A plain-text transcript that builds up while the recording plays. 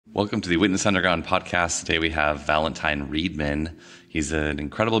Welcome to the Witness Underground podcast. Today we have Valentine Riedman. He's an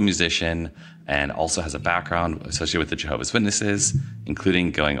incredible musician and also has a background associated with the Jehovah's Witnesses,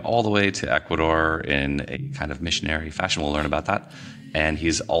 including going all the way to Ecuador in a kind of missionary fashion. We'll learn about that. And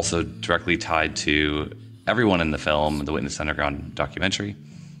he's also directly tied to everyone in the film, the Witness Underground documentary,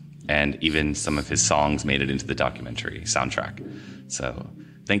 and even some of his songs made it into the documentary soundtrack. So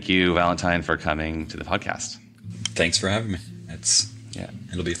thank you, Valentine, for coming to the podcast. Thanks for having me.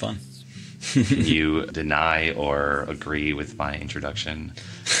 It'll be fun. Can you deny or agree with my introduction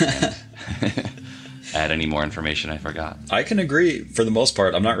and add any more information I forgot? I can agree for the most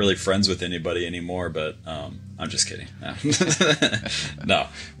part. I'm not really friends with anybody anymore, but I'm just kidding. No,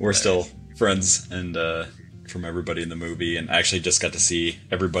 we're still friends and from everybody in the movie, and I actually just got to see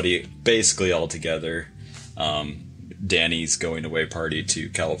everybody basically all together. Danny's going away party to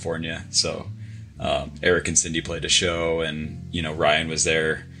California, so Eric and Cindy played a show, and Ryan was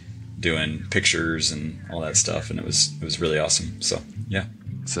there doing pictures and all that stuff, and it was really awesome. So yeah.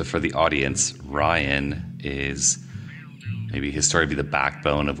 So for the audience, Ryan is, maybe his story would be the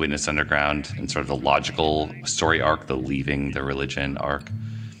backbone of Witness Underground and sort of the logical story arc, the leaving the religion arc.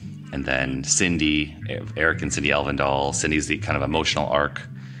 And then Cindy, Eric and Cindy Elvendahl, Cindy's the kind of emotional arc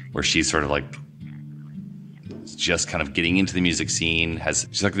where she's sort of like just kind of getting into the music scene,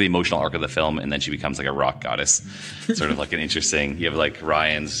 she's like the emotional arc of the film, and then she becomes like a rock goddess. Sort of like an interesting, you have like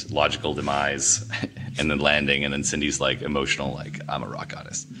Ryan's logical demise and then landing, and then Cindy's like emotional, like I'm a rock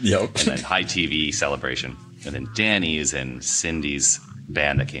goddess. Yep. And then High TV celebration. And then Danny is in Cindy's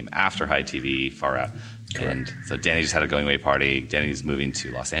band that came after High TV, Far Out. Correct. And so Danny just had a going away party. Danny's moving to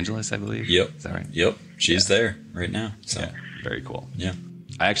Los Angeles, I believe. Yep. Is that right? Yep. She's there right now. So yeah, very cool. Yeah.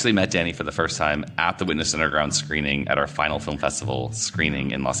 I actually met Danny for the first time at the Witness Underground screening at our final film festival screening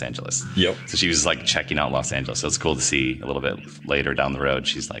in Los Angeles. Yep. So she was like checking out Los Angeles. So it's cool to see a little bit later down the road.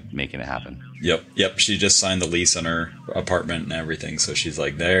 She's like making it happen. Yep. She just signed the lease on her apartment and everything. So she's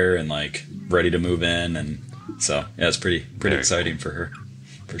like there and like ready to move in. And so yeah, it's pretty very exciting for her.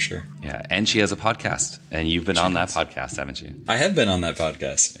 For sure. Yeah. And she has a podcast, and you've been on that podcast, haven't you? I have been on that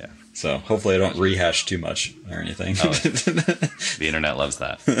podcast. Yeah. So hopefully I don't rehash too much or anything. Oh, the internet loves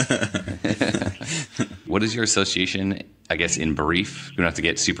that. What is your association, I guess, in brief? We don't have to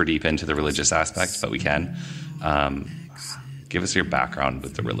get super deep into the religious aspect, but we can. Give us your background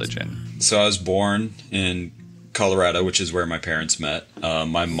with the religion. So I was born in Colorado, which is where my parents met.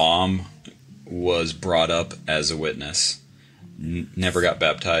 My mom was brought up as a witness. Never got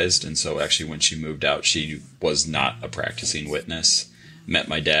baptized, and so actually when she moved out, she was not a practicing witness. Met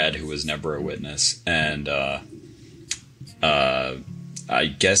my dad, who was never a witness, and I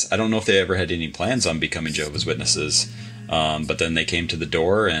guess I don't know if they ever had any plans on becoming Jehovah's Witnesses, but then they came to the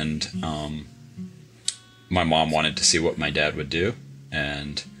door, and my mom wanted to see what my dad would do,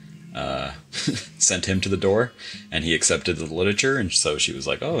 and sent him to the door, and he accepted the literature, and so she was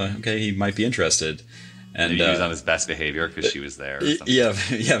like, "Oh, okay, he might be interested." And he was on his best behavior because she was there. Or something.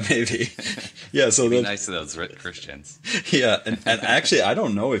 Yeah, maybe. Yeah, so be nice to those Christians. Yeah, and actually, I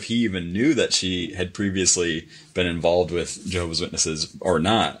don't know if he even knew that she had previously been involved with Jehovah's Witnesses or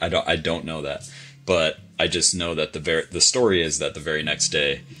not. I don't know that, but I just know that the story is that the very next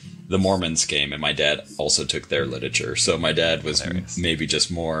day, the Mormons came, and my dad also took their literature. So my dad was maybe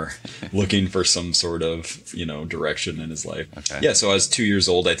just more looking for some sort of, direction in his life. Okay. Yeah, so I was 2 years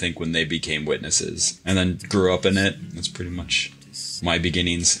old, I think, when they became witnesses, and then grew up in it. That's pretty much my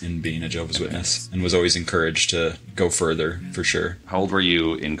beginnings in being a Jehovah's Witness, and was always encouraged to go further, for sure. How old were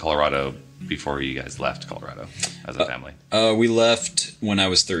you in Colorado before you guys left Colorado as a family? We left when I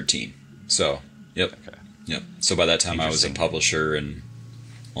was 13. So, yep. Okay. Yep. So by that time, I was a publisher and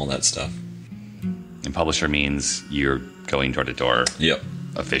all that stuff. And publisher means you're going door to door. Yep.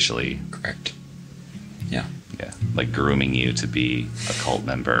 Officially. Correct. Yeah. Yeah. Like grooming you to be a cult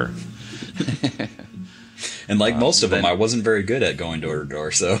member. And like most of them, I wasn't very good at going door to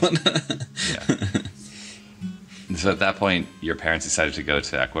door, so. Yeah. So at that point, your parents decided to go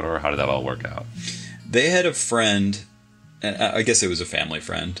to Ecuador. How did that all work out? They had a friend, and I guess it was a family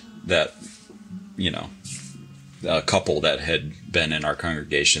friend, that, a couple that had been in our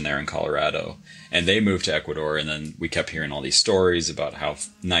congregation there in Colorado, and they moved to Ecuador, and then we kept hearing all these stories about how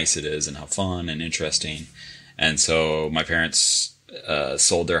nice it is and how fun and interesting. And so my parents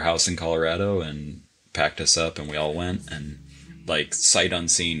sold their house in Colorado and packed us up, and we all went, and like sight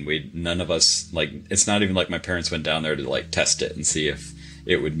unseen, none of us, like, it's not even like my parents went down there to like test it and see if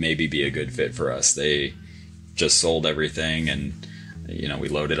it would maybe be a good fit for us. They just sold everything, and we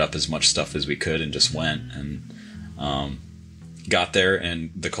loaded up as much stuff as we could and just went. And got there,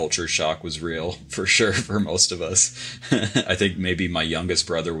 and the culture shock was real for sure for most of us. I think maybe my youngest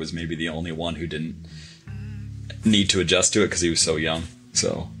brother was maybe the only one who didn't need to adjust to it because he was so young.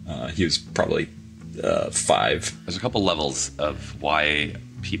 So he was probably 5. There's a couple levels of why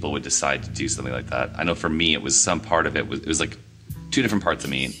people would decide to do something like that. I know for me, it was some part of it was like 2 different parts of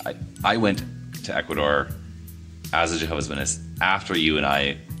me. I went to Ecuador as a Jehovah's Witness after you and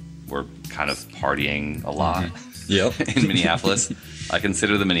I were kind of partying a lot. Yep. In Minneapolis. I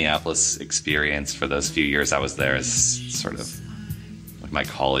consider the Minneapolis experience for those few years I was there as sort of like my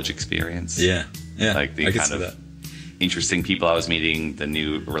college experience. Yeah. Like the kind of interesting people I was meeting, the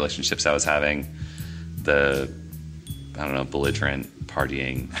new relationships I was having, the, I don't know, belligerent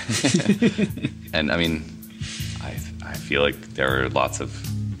partying. And I mean, I feel like there were lots of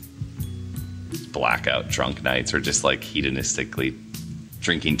blackout drunk nights or just like hedonistically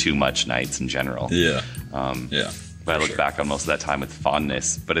drinking too much nights in general. Yeah. But I look back on most of that time with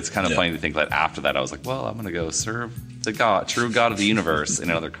fondness. But it's kind of funny to think that after that I was like, well, I'm going to go serve the God, true God of the universe in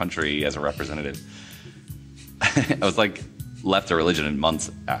another country as a representative. I was like left the religion in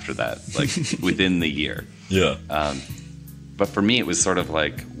months after that, like within the year. Yeah. But for me, it was sort of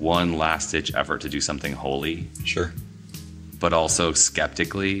like one last ditch effort to do something holy. Sure. But also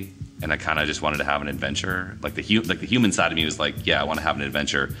skeptically. And I kind of just wanted to have an adventure. Like the human side of me was like, yeah, I want to have an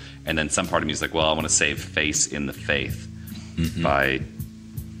adventure. And then some part of me was like, well, I want to save face in the faith by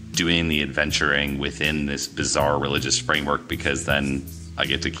doing the adventuring within this bizarre religious framework, because then I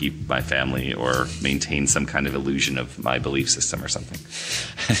get to keep my family or maintain some kind of illusion of my belief system or something.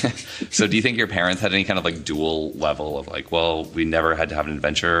 So do you think your parents had any kind of like dual level of like, well, we never had to have an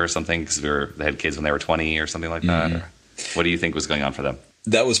adventure or something because they had kids when they were 20 or something like that? Or what do you think was going on for them?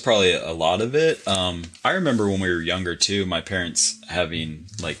 That was probably a lot of it. I remember when we were younger too, my parents having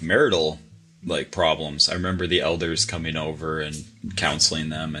like marital like problems. I remember the elders coming over and counseling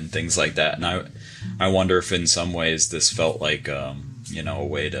them and things like that. And I wonder if in some ways this felt like, a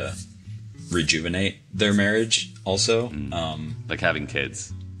way to rejuvenate their marriage also. Like having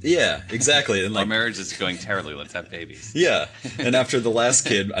kids. Yeah, exactly. And like, our marriage is going terribly. Let's have babies. Yeah. And after the last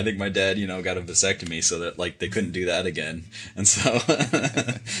kid, I think my dad, got a vasectomy so that like they couldn't do that again. And so,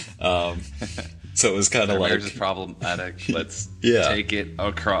 so it was kind of like, marriage is problematic. Let's take it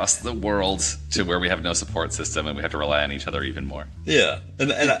across the world to where we have no support system and we have to rely on each other even more. Yeah.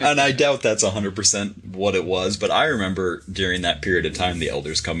 And I doubt that's 100% what it was, but I remember during that period of time, the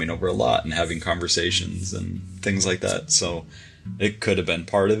elders coming over a lot and having conversations and things like that. So it could have been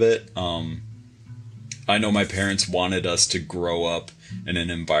part of it. I know my parents wanted us to grow up in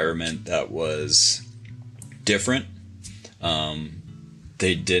an environment that was different.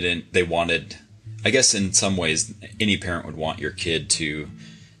 They wanted, I guess in some ways, any parent would want your kid to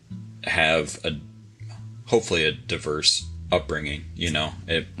have hopefully a diverse upbringing,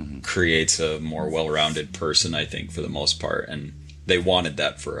 It creates a more well-rounded person, I think, for the most part. And they wanted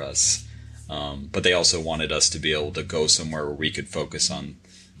that for us. But they also wanted us to be able to go somewhere where we could focus on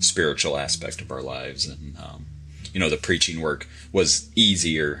spiritual aspect of our lives. And, the preaching work was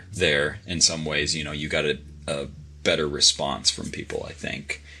easier there in some ways. You got a better response from people, I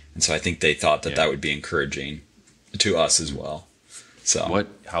think. And so I think they thought that would be encouraging to us as well. So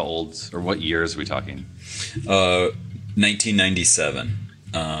how old or what years are we talking? 1997.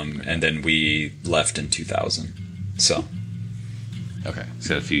 And then we left in 2000. So... Okay,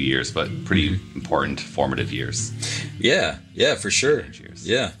 so a few years, but pretty important formative years. Yeah, for sure.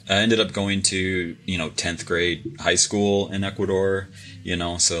 Yeah, I ended up going to 10th grade high school in Ecuador.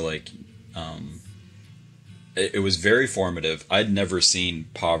 So like, it was very formative. I'd never seen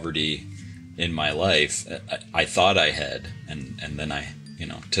poverty in my life. I thought I had, and then I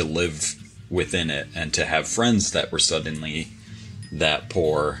to live within it and to have friends that were suddenly that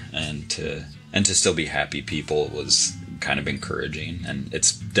poor and to still be happy people was kind of encouraging, and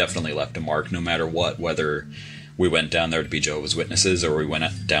it's definitely left a mark no matter what, whether we went down there to be Jehovah's Witnesses or we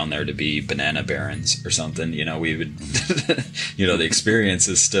went down there to be banana barons or something. We would the experience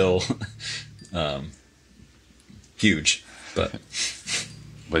is still huge. But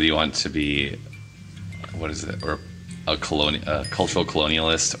whether you want to be or a cultural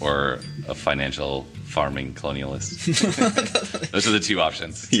colonialist or a financial farming colonialist. Those are the two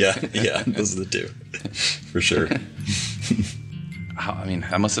options. Yeah, those are the two, for sure.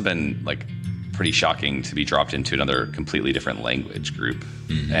 That must have been like pretty shocking to be dropped into another completely different language group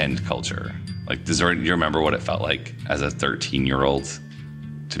and culture. Like, do you remember what it felt like as a 13-year-old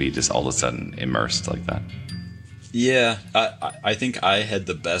to be just all of a sudden immersed like that? Yeah, I think I had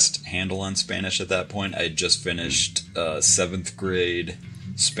the best handle on Spanish at that point. I had just finished 7th grade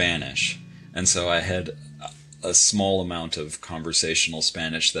Spanish. And so I had a small amount of conversational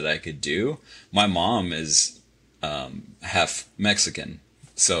Spanish that I could do. My mom is half Mexican,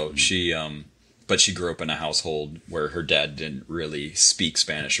 so but she grew up in a household where her dad didn't really speak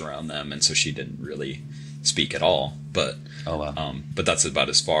Spanish around them, and so she didn't really speak at all. But but that's about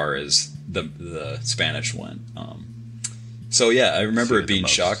as far as the Spanish went. So yeah, I remember it being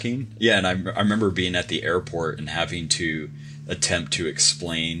shocking. Yeah, and I remember being at the airport and having to attempt to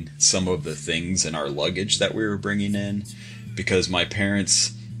explain some of the things in our luggage that we were bringing in, because my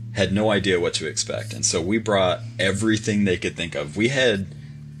parents had no idea what to expect. And so we brought everything they could think of. We had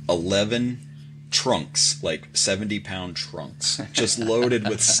 11 trunks, like 70-pound trunks, just loaded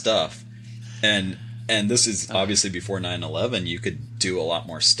with stuff. And this is obviously before 9/11. You could do a lot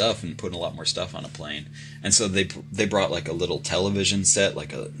more stuff and put a lot more stuff on a plane. And so they brought like a little television set,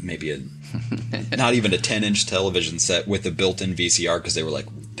 like maybe not even a 10-inch television set with a built-in VCR, because they were like,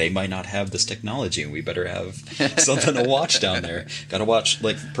 they might not have this technology and we better have something to watch down there. Got to watch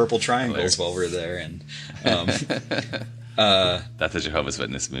like Purple Triangles while we're there. And that's a Jehovah's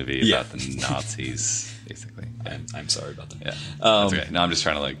Witness movie about the Nazis, basically. I'm sorry about that. Yeah, that's okay. No, I'm just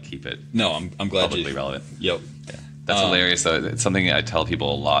trying to like keep it. No, I'm glad publicly relevant. Yep. Yeah. That's hilarious, though. It's something I tell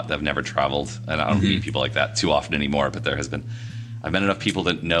people a lot that have never traveled, and I don't meet people like that too often anymore. But I've met enough people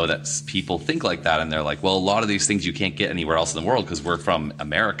that know that people think like that, and they're like, well, a lot of these things you can't get anywhere else in the world because we're from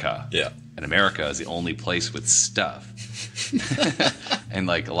America. Yeah. And America is the only place with stuff. And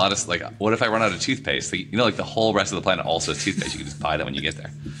like a lot of like, what if I run out of toothpaste? Like, like the whole rest of the planet also has toothpaste. You can just buy that when you get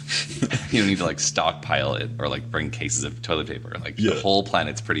there. You don't need to like stockpile it or like bring cases of toilet paper. Like the whole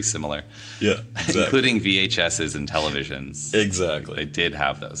planet's pretty similar. Yeah, exactly. Including VHSs and televisions. Exactly. They did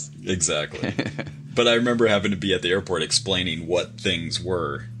have those. Exactly. But I remember having to be at the airport explaining what things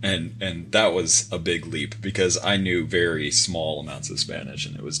were, and that was a big leap because I knew very small amounts of Spanish,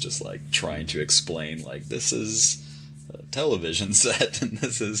 and it was just like trying to explain like this is a television set and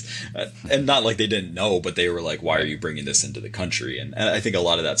this is and not like they didn't know, but they were like, why are you bringing this into the country? And I think a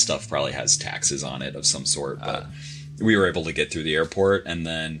lot of that stuff probably has taxes on it of some sort, but we were able to get through the airport, and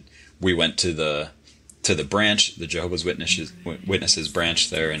then we went to the branch, the Jehovah's Witnesses branch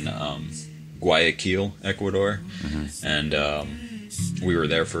there in Guayaquil, Ecuador, and we were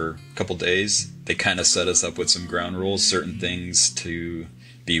there for a couple days. They kind of set us up with some ground rules, certain things to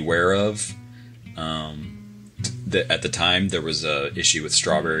be aware of. At the time, there was a issue with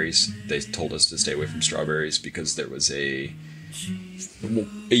strawberries. They told us to stay away from strawberries because there was you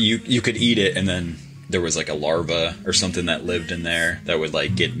could eat it, and then there was like a larva or something that lived in there that would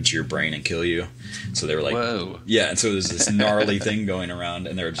like get into your brain and kill you. So they were like, whoa. Yeah, and so there's this gnarly thing going around,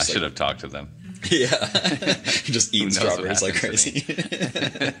 and they were just I should have talked to them. Yeah. Just eating strawberries like crazy.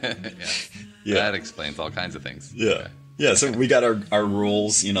 Yeah. That explains all kinds of things. Yeah. Okay. Yeah, so we got our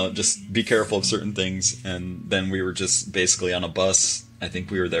rules, just be careful of certain things, and then we were just basically on a bus. I think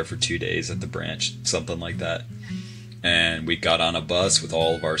we were there for 2 days at the branch, something like that. And we got on a bus with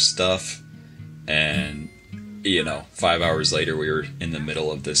all of our stuff, and 5 hours later we were in the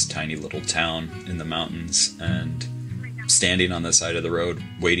middle of this tiny little town in the mountains, and standing on the side of the road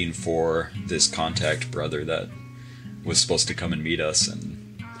waiting for this contact brother that was supposed to come and meet us,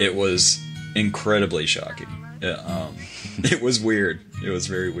 and it was incredibly shocking. It was weird. It was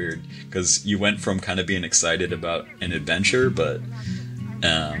very weird because you went from kind of being excited about an adventure, but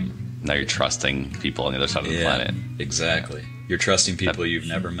now you're trusting people on the other side of the planet. Exactly. You're trusting people you've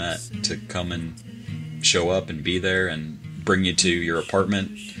never met to come and show up and be there and bring you to your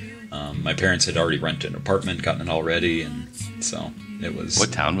apartment. My parents had already rented an apartment, gotten it all ready, and so it was...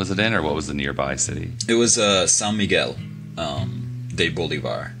 What town was it in, or what was the nearby city? It was San Miguel de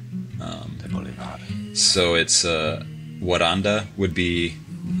Bolivar. De Bolivar. So it's... Guaranda would be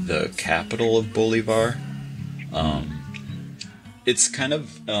the capital of Bolivar. It's kind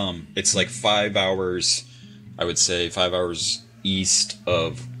of... it's like 5 hours, I would say, 5 hours east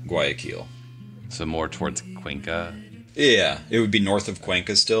of Guayaquil. So more towards Cuenca? Yeah, it would be north of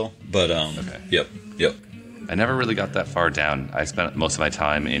Cuenca still, but okay. Yep. I never really got that far down. I spent most of my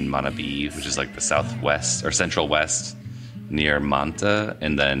time in Manabí, which is like the southwest or central west near Manta,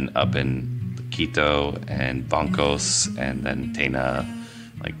 and then up in Quito and Bancos and then Tena,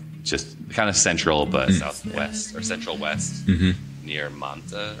 like just kind of central but southwest or central west near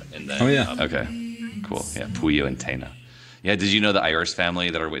Manta, and then okay, cool, yeah, Puyo and Tena. Yeah, did you know the Irish family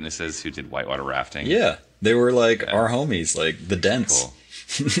that are witnesses who did whitewater rafting? Yeah, they were like our homies, like the Dents. Cool.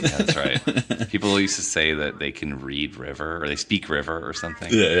 Yeah, that's right. People used to say that they can read river or they speak river or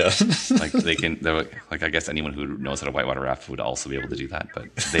something. Yeah, yeah. Like like I guess anyone who knows how to whitewater raft would also be able to do that,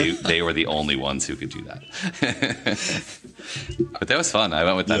 but they were the only ones who could do that. But that was fun. I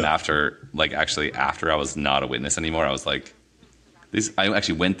went with them after I was not a witness anymore. I was like, I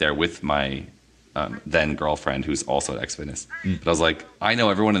actually went there with my then girlfriend, who's also an ex-witness. But I was like, I know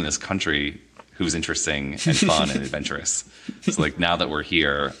everyone in this country who's interesting and fun and adventurous. So like now that we're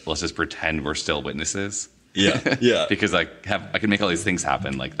here, let's just pretend we're still witnesses. Yeah, yeah. Because I can make all these things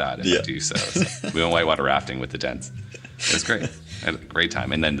happen like that if I do so. So we went whitewater rafting with the Dents. It was great. I had a great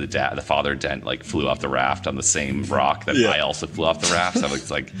time. And then the father Dent like flew off the raft on the same rock that I also flew off the raft. So I was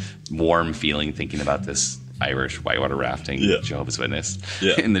like warm feeling thinking about this Irish whitewater rafting Jehovah's Witness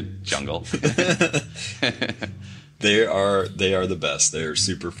in the jungle. They are the best. They're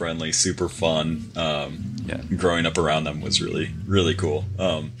super friendly, super fun. Growing up around them was really, really cool.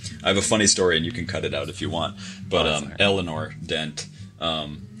 I have a funny story, and you can cut it out if you want. But Eleanor Dent,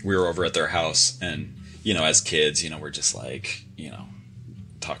 we were over at their house, and as kids, we're just like,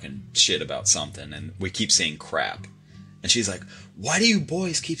 talking shit about something, and we keep saying crap. And she's like, "Why do you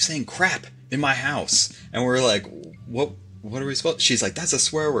boys keep saying crap in my house?" And we're like, "What are we supposed?" She's like, "That's a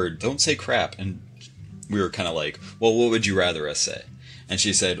swear word. Don't say crap." And we were kind of like, "Well, what would you rather us say?" And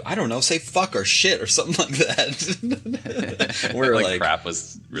she said, "I don't know, say fuck or shit or something like that." We were like, crap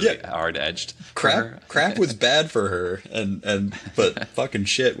was really hard edged. Crap was bad for her, but fucking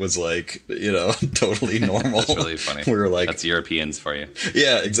shit was like, totally normal. That's really funny. We were like, that's Europeans for you.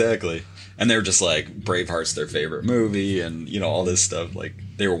 Yeah, exactly. And they were just like, Braveheart's their favorite movie, and all this stuff. Like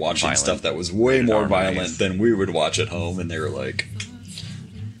they were watching stuff that was way more violent than we would watch at home, and they were like,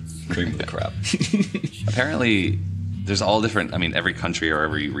 cream of the crap. Apparently, there's all different. I mean, every country or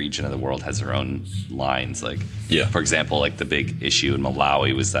every region of the world has their own lines. Like, for example, like the big issue in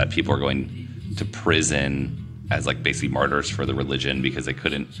Malawi was that people were going to prison as like basically martyrs for the religion because they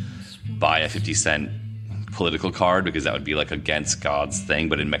couldn't buy a 50-cent political card because that would be like against God's thing.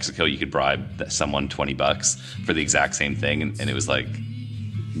 But in Mexico, you could bribe someone $20 for the exact same thing, and it was like,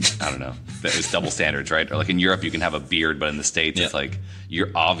 I don't know, that was double standards, right? Or like in Europe, you can have a beard, but in the States, it's like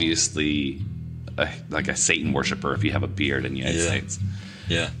you're obviously like a Satan worshiper if you have a beard in the United States.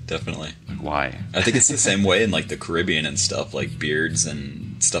 Yeah, definitely. Like, why? I think it's the same way in like the Caribbean and stuff. Like beards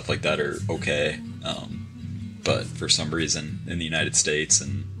and stuff like that are okay, but for some reason in the United States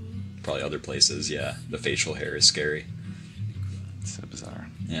and probably other places, the facial hair is scary. It's so bizarre.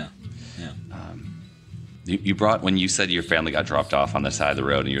 Yeah. You brought, when you said your family got dropped off on the side of the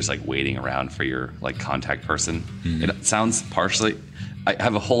road and you're just like waiting around for your like contact person. It sounds partially, I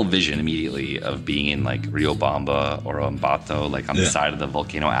have a whole vision immediately of being in like Riobamba or Ambato, like on the side of the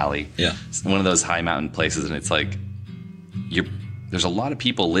volcano alley. Yeah. It's one of those high mountain places, and it's like there's a lot of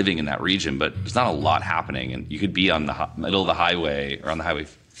people living in that region, but there's not a lot happening, and you could be on the middle of the highway or on the highway,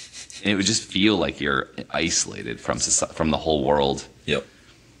 and it would just feel like you're isolated from the whole world. Yep.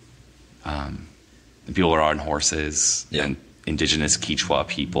 And people are on horses, and indigenous Quechua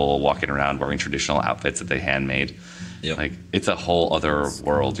people walking around wearing traditional outfits that they handmade. Yep. Like, it's a whole other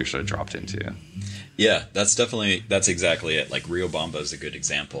world you're sort of dropped into. Yeah, that's exactly it. Like, Riobamba is a good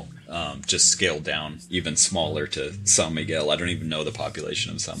example. Just scaled down, even smaller to San Miguel. I don't even know the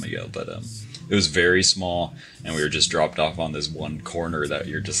population of San Miguel, but it was very small, and we were just dropped off on this one corner that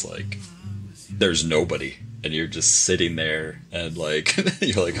you're just like, there's nobody. And you're just sitting there, and like,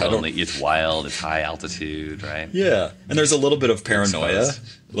 you're like, it's wild, it's high altitude, right? Yeah. And there's a little bit of paranoia.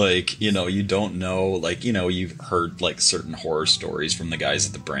 Like, you don't know, like, you've heard like certain horror stories from the guys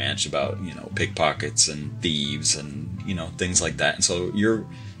at the branch about, pickpockets and thieves and, things like that. And so you're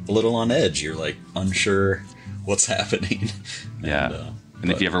a little on edge. You're like unsure what's happening. And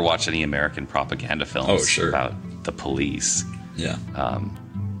if you ever watch any American propaganda films about the police. Yeah.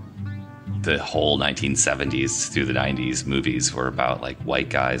 The whole 1970s through the 90s movies were about like white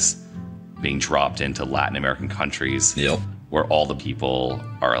guys being dropped into Latin American countries where all the people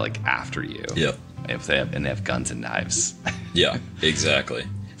are like after you. Yep. If they have guns and knives. Yeah, exactly.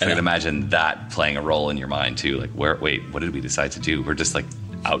 So I can imagine that playing a role in your mind too. Like, what did we decide to do? We're just like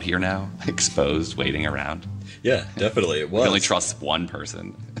out here now, exposed, waiting around. Yeah, definitely. It was. You can only trust one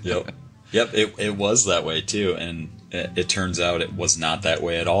person. Yep. It was that way too. And it turns out it was not that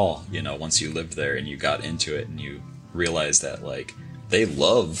way at all. Once you lived there and you got into it and you realized that like they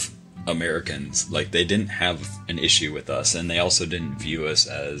love Americans, like they didn't have an issue with us, and they also didn't view us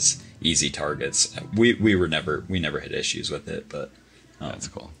as easy targets. We never had issues with it, but that's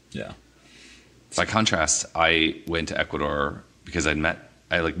cool. Yeah. By contrast, I went to Ecuador because I'd met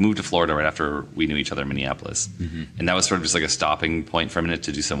I like moved to Florida right after we knew each other in Minneapolis. And that was sort of just like a stopping point for a minute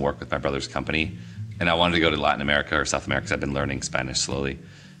to do some work with my brother's company. And I wanted to go to Latin America or South America because I've been learning Spanish slowly.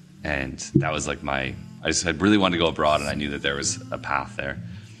 And that was like I really wanted to go abroad, and I knew that there was a path there.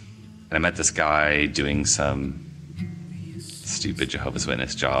 And I met this guy doing some stupid Jehovah's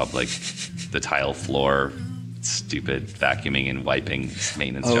Witness job, like the tile floor, stupid vacuuming and wiping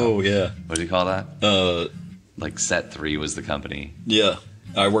maintenance job. Oh, yeah. What do you call that? Like Set 3 was the company. Yeah.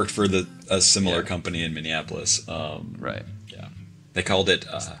 I worked for a similar company in Minneapolis. Right. Yeah. They called it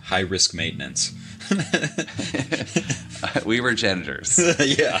high-risk maintenance. We were janitors.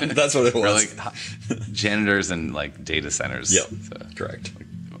 Yeah, that's what it was. We're like janitors in like data centers. Yep, so, correct.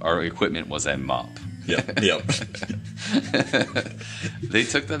 Our equipment was a mop. Yep. They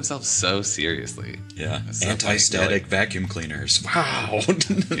took themselves so seriously. Yeah. So Anti-static vacuum cleaners. Wow.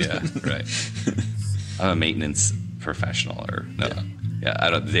 Yeah, right. I'm a maintenance professional, or no. Yeah, I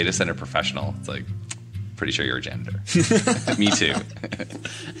don't, data center professional. It's like, pretty sure you're a janitor. Me too.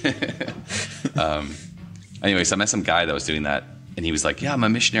 Anyway, so I met some guy that was doing that, and he was like, yeah, I'm a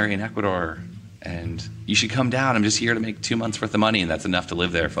missionary in Ecuador, and you should come down. I'm just here to make 2 months worth of money, and that's enough to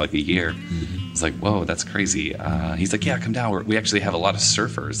live there for like a year. I was like, whoa, that's crazy. He's like, yeah, come down. We actually have a lot of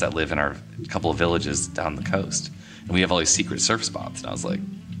surfers that live in our couple of villages down the coast, and we have all these secret surf spots. And I was like,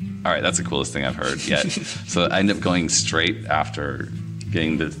 all right, that's the coolest thing I've heard yet. So I ended up going straight after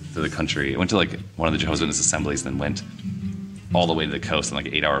getting to the country. I went to like one of the Jehovah's Witness assemblies, then went all the way to the coast on like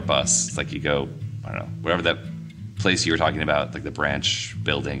an 8-hour bus. It's like you go, I don't know, wherever that place you were talking about, like the branch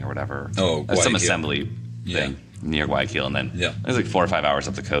building or whatever. Oh, Guayaquil. Some assembly thing near Guayaquil. And then it was like 4 or 5 hours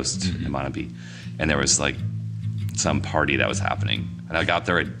up the coast in Manabí. And there was like some party that was happening. And I got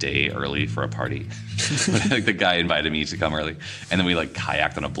there a day early for a party. Like the guy invited me to come early. And then we like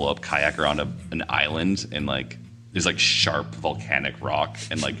kayaked on a blow up kayak around an island, and like there's like sharp volcanic rock,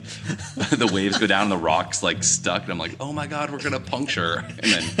 and like the waves go down and the rock's like stuck, and I'm like, oh my god, we're gonna puncture.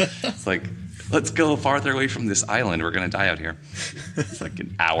 And then it's like, let's go farther away from this island, we're gonna die out here. It's like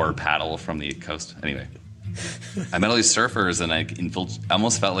an hour paddle from the coast. Anyway, I met all these surfers, and I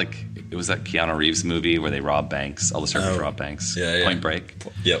almost felt like it was that Keanu Reeves movie where they rob banks. All the surfers rob banks. Point Break.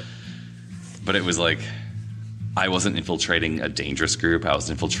 Yep. But it was like, I wasn't infiltrating a dangerous group. I was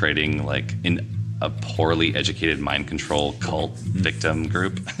infiltrating like a poorly educated mind control cult victim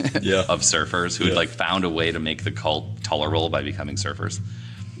group of surfers who had like found a way to make the cult tolerable by becoming surfers.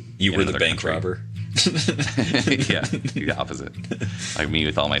 You were the bank robber. Yeah, the opposite. Like me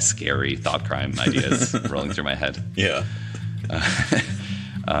with all my scary thought crime ideas rolling through my head. Yeah.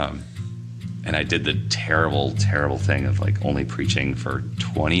 And I did the terrible, terrible thing of like only preaching for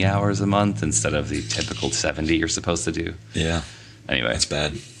 20 hours a month instead of the typical 70 you're supposed to do. Yeah. Anyway. That's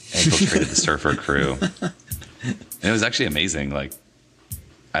bad. I infiltrated the surfer crew. And it was actually amazing. Like,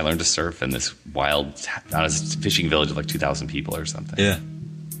 I learned to surf in this wild, fishing village of like 2,000 people or something. Yeah.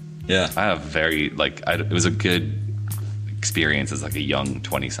 Yeah. I have it was a good experience as like a young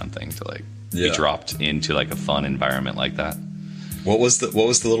 20-something to like be dropped into like a fun environment like that. What was the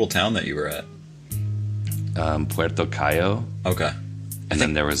little town that you were at? Puerto Cayo. Okay. And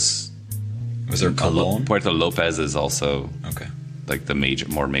then there was there Colón? Puerto Lopez is also like the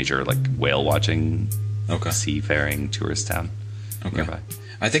more major like whale watching, seafaring tourist town nearby.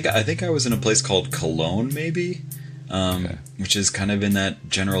 I think I was in a place called Colón, maybe, which is kind of in that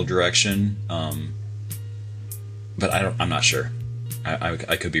general direction. But I'm not sure.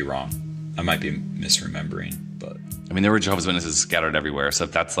 I could be wrong. I might be misremembering, but. I mean, there were Jehovah's Witnesses scattered everywhere, so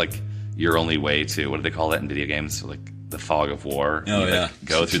if that's like your only way to, what do they call that in video games? So, like the fog of war. Oh, you like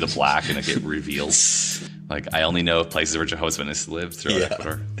go through the black and it get revealed. Like, I only know places where Jehovah's Witnesses live throughout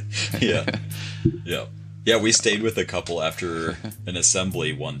Ecuador. Yeah, we stayed with a couple after an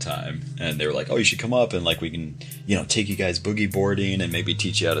assembly one time, and they were like, oh, you should come up and like we can, take you guys boogie boarding and maybe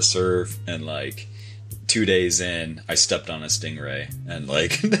teach you how to surf. And like 2 days in, I stepped on a stingray and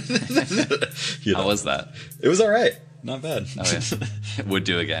like How was that? It was all right. Not bad. Oh, yeah. Would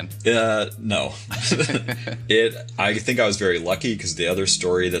do again. No. I think I was very lucky because the other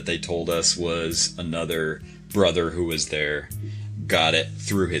story that they told us was another brother who was there got it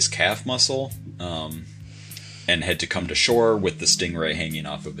through his calf muscle, and had to come to shore with the stingray hanging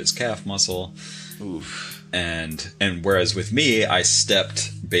off of his calf muscle. Oof. And whereas with me, I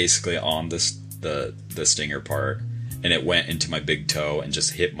stepped basically on the stinger part, and it went into my big toe and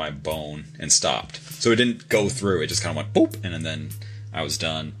just hit my bone and stopped. So it didn't go through. It just kind of went boop, and then I was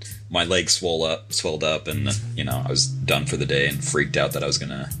done. My leg swelled up, and I was done for the day and freaked out that I was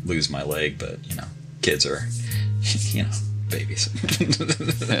gonna lose my leg. But kids are, babies.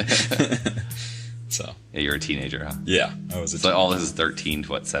 So Yeah, you're a teenager, huh? yeah, I was a So all this is 13 to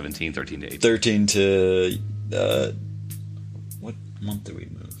what, 17, 13 to 18? 13 to what month did we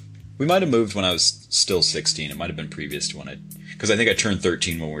move? We might have moved when I was still 16. It might have been previous to when because I think I turned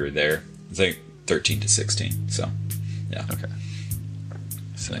 13 when we were there. I think 13 to 16. So yeah. Okay.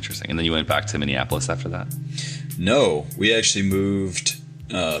 So interesting. And then you went back to Minneapolis after that? No, we actually moved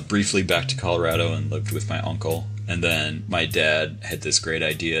briefly back to Colorado and lived with my uncle. And then my dad had this great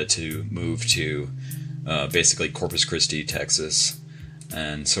idea to move to basically Corpus Christi, Texas.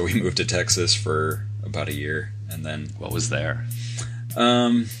 And so we moved to Texas for about a year. And then... What was there?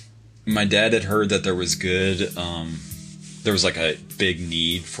 My dad had heard that there was there was like a big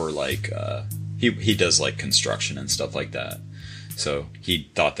need for like... He does like construction and stuff like that. So he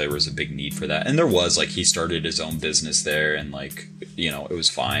thought there was a big need for that. And there was, like, he started his own business there and, like, you know, it was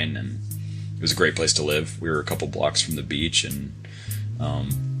fine and it was a great place to live. We were a couple blocks from the beach and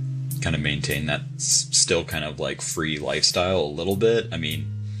kind of maintained that still kind of, like, free lifestyle a little bit. I mean,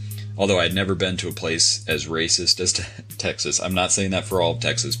 although I'd never been to a place as racist as Texas. I'm not saying that for all of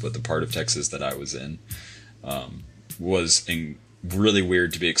Texas, but the part of Texas that I was in was really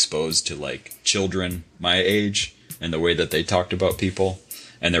weird to be exposed to, like, children my age and the way that they talked about people,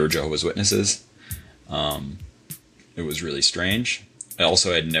 and they were Jehovah's Witnesses. It was really strange. I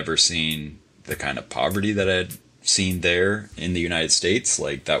also had never seen the kind of poverty that I had seen there in the United States.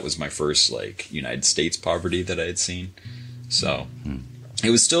 Like, that was my first, like, United States poverty that I had seen. So, it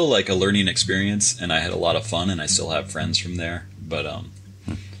was still, like, a learning experience, and I had a lot of fun, and I still have friends from there. But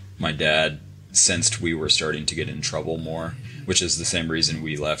my dad sensed we were starting to get in trouble more, which is the same reason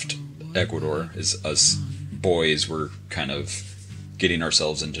we left Ecuador, is us boys were kind of getting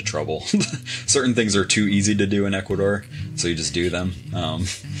ourselves into trouble. Certain things are too easy to do in Ecuador, so you just do them.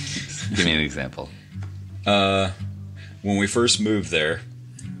 Give me an example. When we first moved there,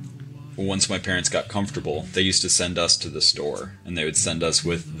 once my parents got comfortable, they used to send us to the store, and they would send us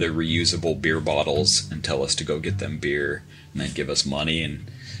with the reusable beer bottles and tell us to go get them beer, and they'd give us money,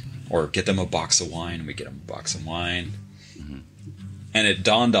 or get them a box of wine, and we'd get them a box of wine. And it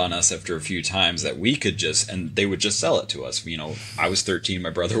dawned on us after a few times that we could and they would just sell it to us. You know, I was 13,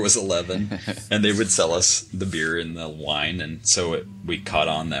 my brother was 11, and they would sell us the beer and the wine. And so we caught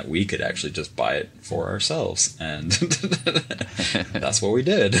on that we could actually just buy it for ourselves. And that's what we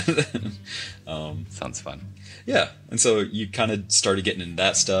did. Sounds fun. Yeah. And so you kind of started getting into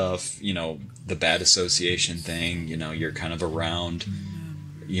that stuff, you know, the bad association thing, you know, you're kind of around,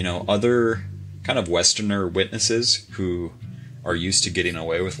 you know, other kind of Westerner witnesses who are used to getting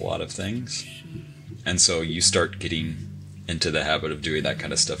away with a lot of things. And so you start getting into the habit of doing that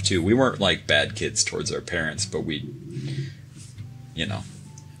kind of stuff too. We weren't like bad kids towards our parents, but we, you know,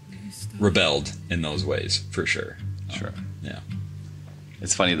 rebelled in those ways for sure. Sure. Yeah.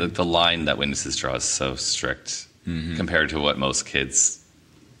 It's funny that the line that witnesses draw is so strict compared to what most kids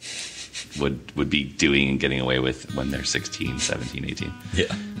would be doing and getting away with when they're 16, 17, 18.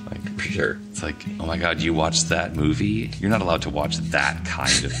 Yeah. Like, for sure. It's like, oh my God, you watched that movie? You're not allowed to watch that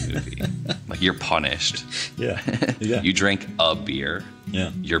kind of movie. Like, you're punished. Yeah. Yeah. You drank a beer.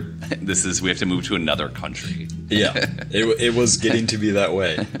 Yeah. We have to move to another country. Yeah. It was getting to be that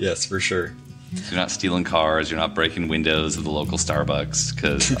way. Yes, for sure. So you're not stealing cars. You're not breaking windows of the local Starbucks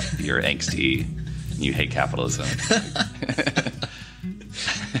because you're angsty and you hate capitalism.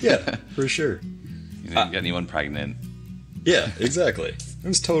 Yeah, for sure. You didn't get anyone pregnant. Yeah, exactly. It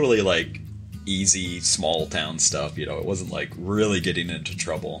was totally like easy small town stuff, you know. It wasn't like really getting into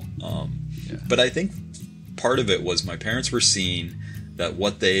trouble. But I think part of it was my parents were seeing that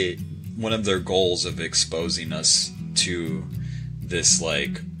one of their goals of exposing us to this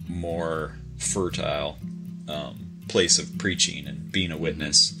like more fertile place of preaching and being a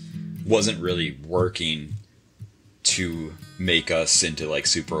witness wasn't really working to make us into like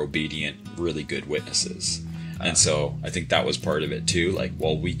super obedient, really good witnesses. And so I think that was part of it too. Like,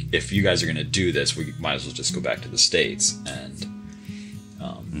 well, if you guys are going to do this, we might as well just go back to the States. And,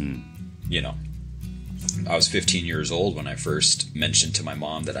 you know, I was 15 years old when I first mentioned to my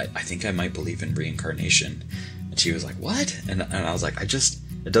mom that I think I might believe in reincarnation. And she was like, what? And I was like,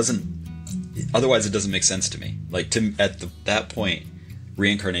 otherwise it doesn't make sense to me. Like, that point,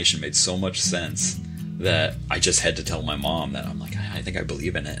 reincarnation made so much sense that I just had to tell my mom that I'm like, I think I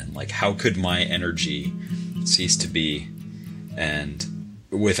believe in it. And like, how could my energy cease to be and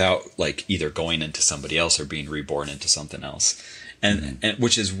without like either going into somebody else or being reborn into something else? And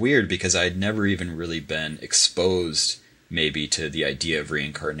which is weird because I'd never even really been exposed maybe to the idea of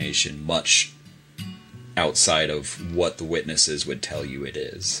reincarnation much outside of what the witnesses would tell you it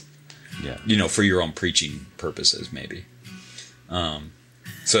is. Yeah. You know, for your own preaching purposes maybe.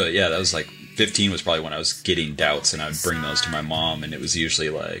 So yeah, that was like 15 was probably when I was getting doubts, and I would bring those to my mom, and it was usually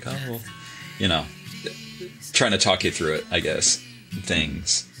like, oh, well, you know, trying to talk you through it, I guess,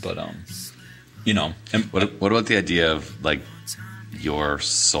 things. But, you know. And what about the idea of, like, your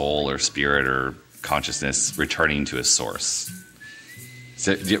soul or spirit or consciousness returning to a source?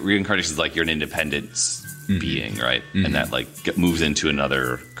 So reincarnation is like you're an independent being, right? Mm-hmm. And that like moves into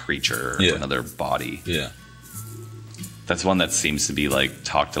another creature or another body. Yeah. That's one that seems to be like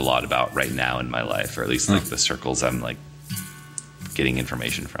talked a lot about right now in my life, or at least like the circles I'm like getting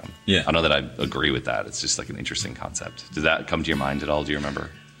information from. Yeah. I know that I agree with that. It's just like an interesting concept. Did that come to your mind at all? Do you remember?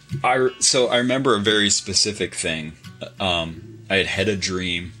 So I remember a very specific thing. I had a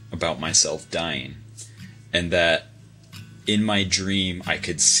dream about myself dying, and that in my dream I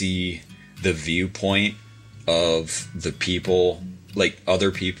could see the viewpoint of the people, like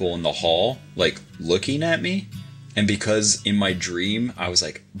other people in the hall, like looking at me. And because in my dream I was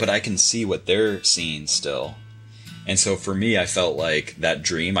like, but I can see what they're seeing still. And so for me, I felt like that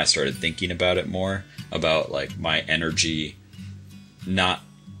dream, I started thinking about it more, about like my energy not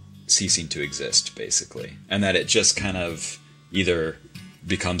ceasing to exist, basically. And that it just kind of either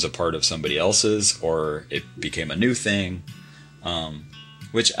becomes a part of somebody else's, or it became a new thing,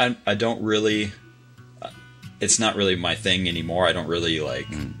 which I don't really, it's not really my thing anymore. I don't really like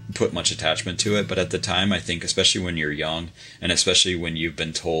put much attachment to it. But at the time, I think, especially when you're young, and especially when you've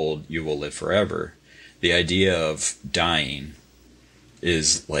been told you will live forever, the idea of dying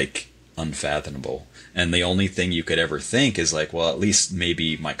is like unfathomable. And the only thing you could ever think is like, well, at least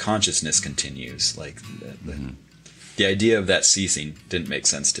maybe my consciousness continues. Like the idea of that ceasing didn't make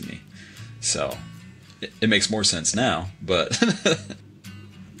sense to me. So it makes more sense now, but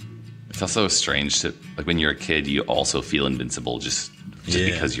it's also strange to, like, when you're a kid, you also feel invincible just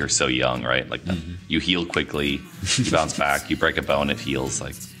because you're so young, right? Like you heal quickly, you bounce back, you break a bone, it heals.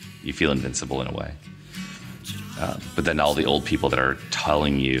 Like you feel invincible in a way. But then all the old people that are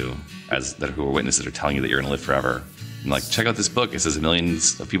telling you, who are witnesses, are telling you that you're going to live forever. And like, check out this book. It says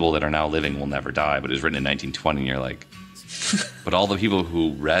millions of people that are now living will never die, but it was written in 1920. And you're like, but all the people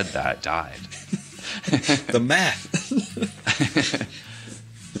who read that died. The math.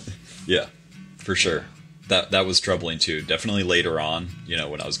 Yeah, for sure. That was troubling too. Definitely later on, you know,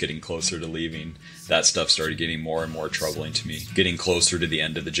 when I was getting closer to leaving, that stuff started getting more and more troubling to me. Getting closer to the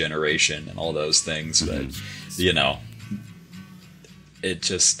end of the generation and all those things. But, you know, it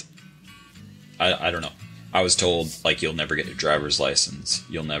just, I don't know. I was told, like, you'll never get your driver's license.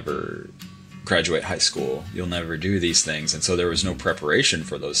 You'll never graduate high school. You'll never do these things. And so there was no preparation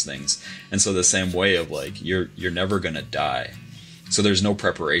for those things. And so the same way of, like, you're never going to die. So there's no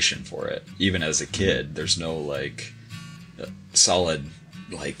preparation for it. Even as a kid, there's no, like, solid,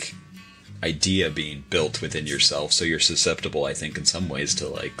 like, idea being built within yourself. So you're susceptible, I think, in some ways to,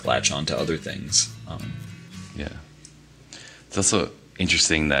 like, latch onto other things. Yeah. It's also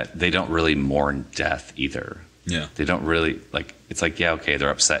interesting that they don't really mourn death either. Yeah. They don't really, like, it's like, yeah, okay, they're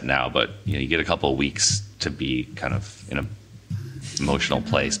upset now, but, you know, you get a couple of weeks to be kind of in a emotional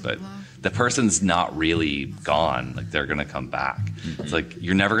place, but the person's not really gone. Like, they're going to come back. It's like,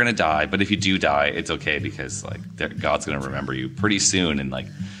 you're never going to die, but if you do die, it's okay, because, like, God's going to remember you pretty soon. And, like,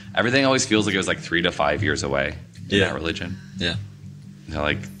 everything always feels like it was, like, 3 to 5 years away in that religion. Yeah. You know,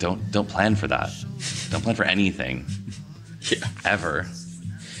 like, don't plan for that. Don't plan for anything. Yeah. Ever.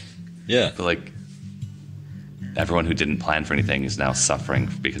 Yeah. But, like, everyone who didn't plan for anything is now suffering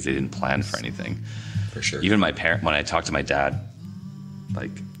because they didn't plan for anything. For sure. Even my parent, when I talked to my dad,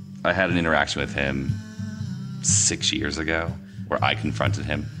 like, I had an interaction with him 6 years ago where I confronted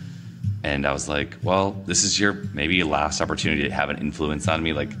him, and I was like, well, this is your maybe last opportunity to have an influence on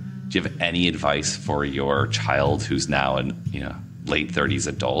me. Like, do you have any advice for your child who's now an, you know, late 30s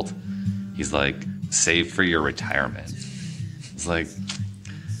adult? He's like, save for your retirement. It's like,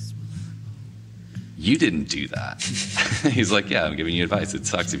 you didn't do that. He's like, yeah, I'm giving you advice. It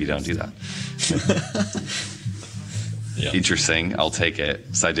sucks if you don't do that. Yeah. Interesting. I'll take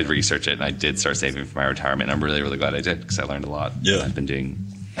it. So I did research it, and I did start saving for my retirement. I'm really, really glad I did, because I learned a lot. Yeah. I've been doing.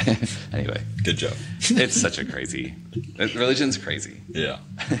 Anyway. Good job. It's such a crazy. Religion's crazy. Yeah.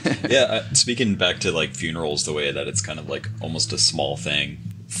 Yeah. Speaking back to, like, funerals, the way that it's kind of like almost a small thing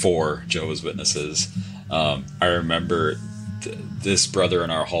for Jehovah's Witnesses. I remember this brother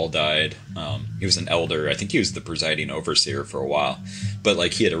in our hall died. He was an elder. I think he was the presiding overseer for a while. But,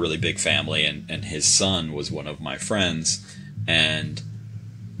 like, he had a really big family, and his son was one of my friends. And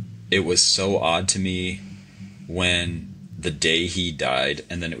it was so odd to me when the day he died,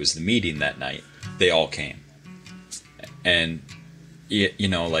 and then it was the meeting that night, they all came. And, you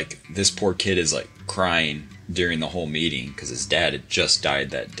know, like, this poor kid is, like, crying during the whole meeting because his dad had just died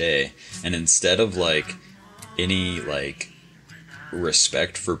that day, and instead of like any like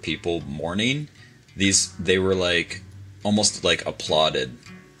respect for people mourning, they were like almost like applauded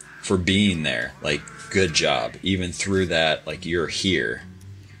for being there, like good job, even through that, like you're here.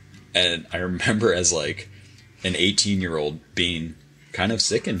 And I remember as like an 18-year-old being kind of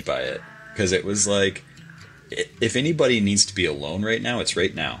sickened by it, because it was like, if anybody needs to be alone right now, it's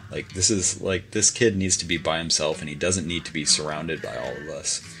right now. Like this kid needs to be by himself, and he doesn't need to be surrounded by all of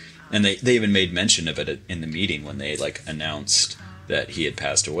us. And they even made mention of it in the meeting when they like announced that he had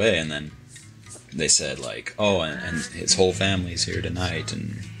passed away, and then they said like, oh, and his whole family's here tonight,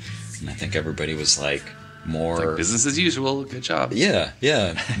 and I think everybody was like more like business as usual. Good job. Yeah.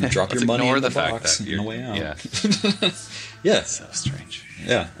 Drop your money in the box that on the way out. Yeah. Yeah. So strange.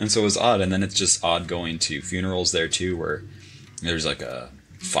 Yeah, and so it was odd, and then it's just odd going to funerals there too, where there's like a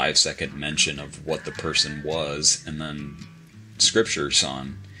 5-second mention of what the person was, and then scriptures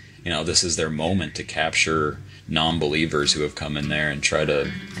on, this is their moment to capture non-believers who have come in there and try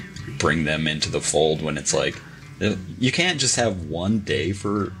to bring them into the fold, when it's like, you can't just have one day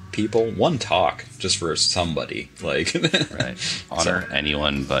for people, one talk just for somebody, like right. Honor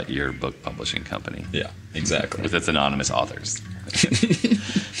anyone but your book publishing company. Yeah, exactly. With its anonymous authors.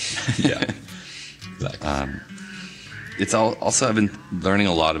 Yeah, exactly. It's also, I've been learning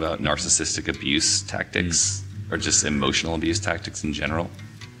a lot about narcissistic abuse tactics, or just emotional abuse tactics in general,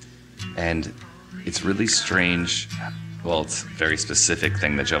 and it's really strange. Well, it's a very specific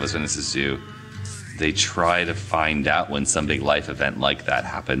thing that Jehovah's Witnesses do. They try to find out when some big life event like that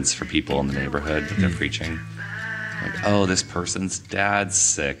happens for people in the neighborhood that they're preaching. Like, oh, this person's dad's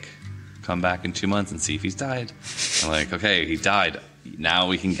sick. Come back in 2 months and see if he's died. I'm like, okay, he died. Now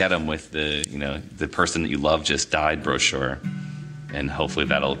we can get him with the person that you love just died brochure, and hopefully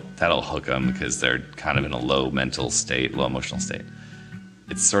that'll hook them, because they're kind of in a low emotional state.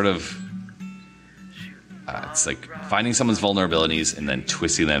 It's sort of it's like finding someone's vulnerabilities and then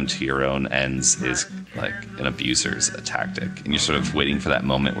twisting them to your own ends is like an abuser's tactic, and you're sort of waiting for that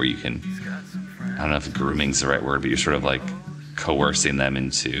moment where you can, I don't know if grooming's the right word, but you're sort of like coercing them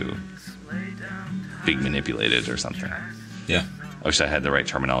into being manipulated or something. Yeah. I wish I had the right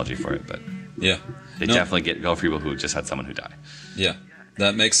terminology for it, but yeah, they definitely go for people who just had someone who died. Yeah,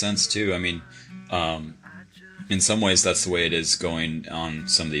 that makes sense too. I mean, in some ways that's the way it is going on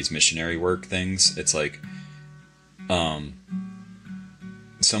some of these missionary work things. It's like,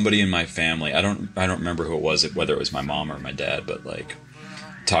 somebody in my family, I don't remember who it was, whether it was my mom or my dad, but like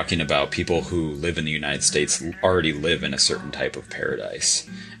talking about people who live in the United States already live in a certain type of paradise,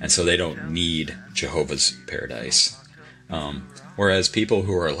 and so they don't need Jehovah's paradise. Whereas people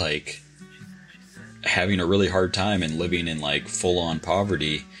who are like having a really hard time and living in like full-on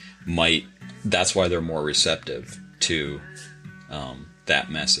poverty that's why they're more receptive to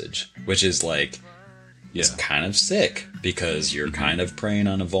that message, which is like, it's kind of sick, because you're kind of preying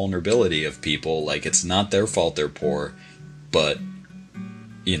on a vulnerability of people. Like, it's not their fault they're poor, but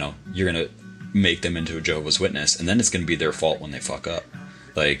you're gonna make them into a Jehovah's Witness, and then it's gonna be their fault when they fuck up.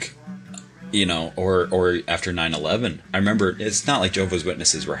 Like, or after 9/11, I remember, it's not like Jehovah's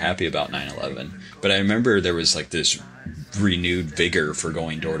Witnesses were happy about 9/11, but I remember there was like this renewed vigor for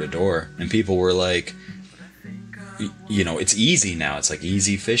going door to door, and people were like, it's easy now. It's like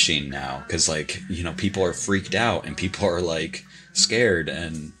easy fishing now, because like, people are freaked out and people are like scared,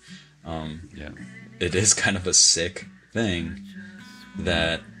 and it is kind of a sick thing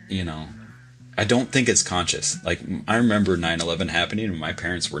that, I don't think it's conscious. Like, I remember 9/11 happening, and my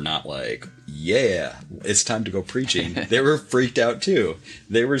parents were not like, yeah, it's time to go preaching. They were freaked out too.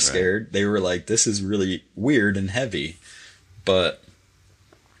 They were scared. Right. They were like, this is really weird and heavy. But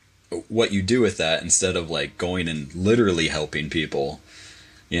what you do with that, instead of like going and literally helping people,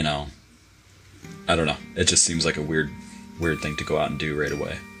 I don't know. It just seems like a weird thing to go out and do right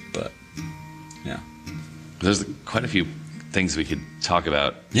away. But yeah, there's quite a few things we could talk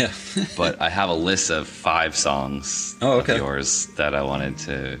about. Yeah. But I have a list of 5 songs of yours that I wanted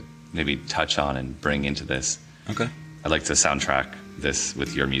to maybe touch on and bring into this. Okay. I'd like to soundtrack this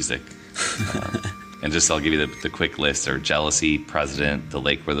with your music. And just I'll give you the quick list. Are Jealousy, President, The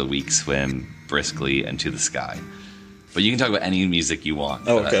Lake Where the Weak Swim, Briskly, and To the Sky. But you can talk about any music you want.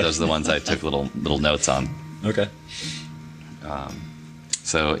 Oh, okay. Those are the ones I took little notes on. Okay.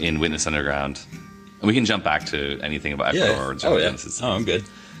 So in Witness Underground, and we can jump back to anything about Ecuador or Jehovah's Witnesses. Oh, I'm good.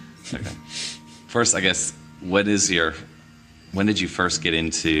 Okay. First, I guess, when did you first get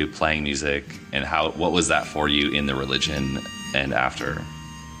into playing music, and what was that for you in the religion and after?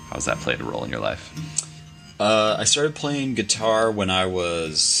 How's that played a role in your life? I started playing guitar when I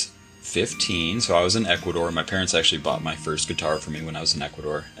was 15, so I was in Ecuador. My parents actually bought my first guitar for me when I was in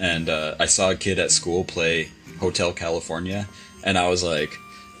Ecuador, and I saw a kid at school play Hotel California, and I was like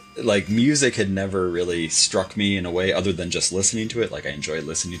music had never really struck me in a way other than just listening to it. Like, I enjoyed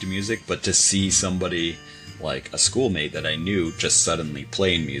listening to music, but to see somebody like a schoolmate that I knew just suddenly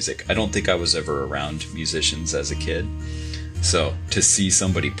playing music, I don't think I was ever around musicians as a kid. So to see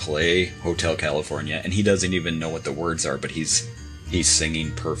somebody play Hotel California, and he doesn't even know what the words are, but he's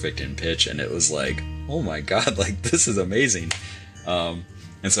singing perfect in pitch, and it was like, oh my god, like, this is amazing.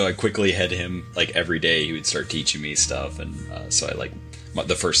 And so I quickly had him, like, every day he would start teaching me stuff, and so I like,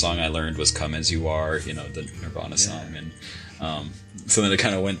 the first song I learned was Come As You Are, you know, the Nirvana song, and so then it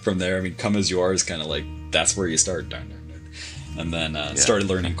kind of went from there. I mean, Come As You Are is kind of like, that's where you start, and then started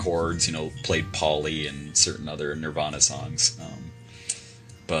learning chords, you know, played Polly and certain other Nirvana songs.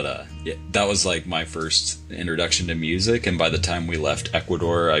 But yeah, that was like my first introduction to music, and by the time we left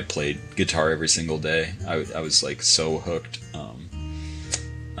Ecuador, I played guitar every single day. I was like so hooked, and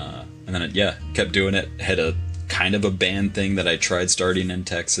then kept doing it. Had a kind of a band thing that I tried starting in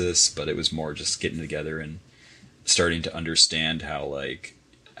Texas, but it was more just getting together and starting to understand how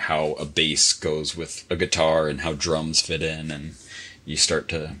a bass goes with a guitar and how drums fit in, and you start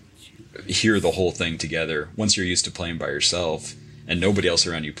to hear the whole thing together. Once you're used to playing by yourself and nobody else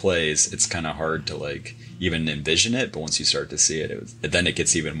around you plays, it's kind of hard to like even envision it, but once you start to see it, then it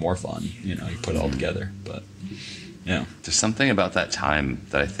gets even more fun, you know, you put it all together. But yeah, there's something about that time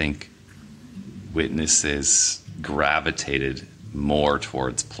that I think Witnesses gravitated more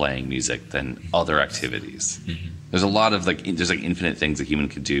towards playing music than other activities. Mm-hmm. There's a lot of there's infinite things a human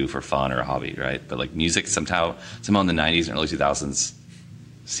could do for fun or a hobby, right? But like music somehow in the 90s and early 2000s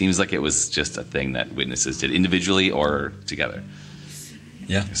seems like it was just a thing that Witnesses did individually or together.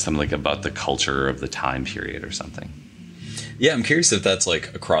 Yeah. Something like about the culture of the time period or something. Yeah, I'm curious if that's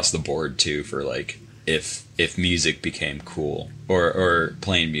like across the board too, for like if music became cool or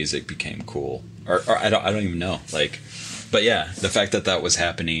playing music became cool. Or I don't even know. Like, but yeah, the fact that was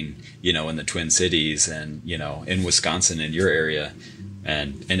happening, you know, in the Twin Cities and, you know, in Wisconsin, in your area,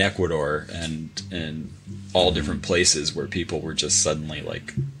 and in Ecuador, and in all different places where people were just suddenly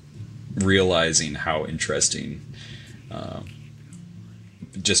like realizing how interesting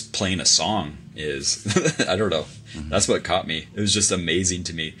just playing a song is. I don't know. Mm-hmm. That's what caught me. It was just amazing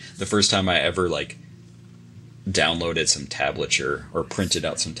to me. The first time I ever like downloaded some tablature or printed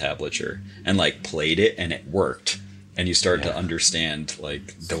out some tablature and like played it and it worked, and you start to understand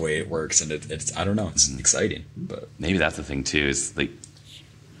like the way it works, and it's I don't know, it's exciting. But maybe that's the thing too, is like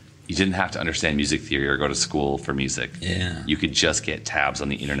you didn't have to understand music theory or go to school for music. Yeah, you could just get tabs on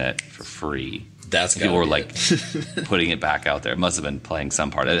the internet for free. That's people were like putting it back out there. It must have been playing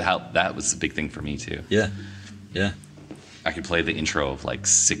some part. It helped. That was a big thing for me too. Yeah. I could play the intro of like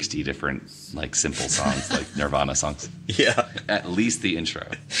 60 different like simple songs, like Nirvana songs. Yeah. At least the intro.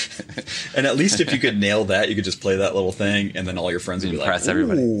 And at least if you could nail that, you could just play that little thing, and then all your friends would be impress like,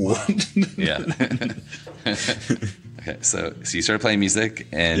 everybody. Yeah. Okay, so you started playing music,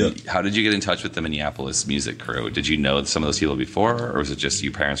 and how did you get in touch with the Minneapolis music crew? Did you know some of those people before, or was it just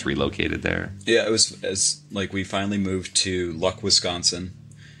your parents relocated there? Yeah, it was as like we finally moved to Luck, Wisconsin.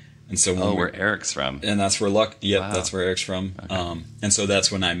 And so where Eric's from. And that's where Luck, Wow. That's where Eric's from. Okay. And so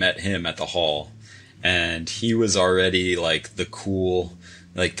that's when I met him at the hall. And he was already like the cool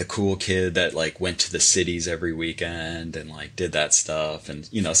kid that like went to the cities every weekend and like did that stuff. And,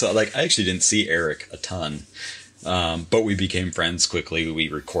 you know, so like I actually didn't see Eric a ton. But we became friends quickly. We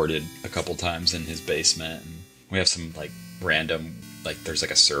recorded a couple times in his basement. And we have some like random, like there's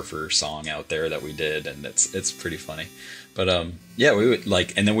like a surfer song out there that we did, and it's pretty funny. But yeah, we would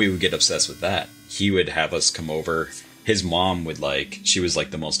like, and then we would get obsessed with that. He would have us come over. His mom would she was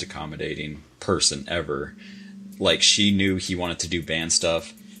like the most accommodating person ever. Like, she knew he wanted to do band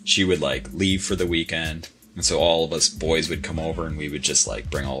stuff. She would like leave for the weekend, and so all of us boys would come over, and we would just like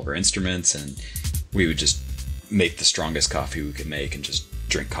bring all of our instruments, and we would just make the strongest coffee we could make and just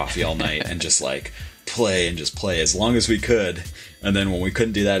drink coffee all night and just like play as long as we could. And then when we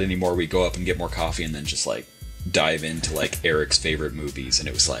couldn't do that anymore, we'd go up and get more coffee, and then just like dive into like Eric's favorite movies. And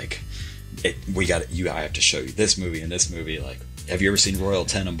it was like, I have to show you this movie and this movie. Like, have you ever seen Royal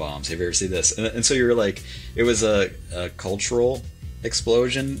Tenenbaums? Have you ever seen this? And so you're like, it was a cultural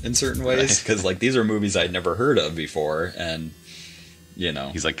explosion in certain ways, because like these are movies I'd never heard of before. And you know,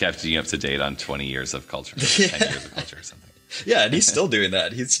 he's like kept you up to date on 20 years of culture, 10 years of culture or something. Yeah, and he's still doing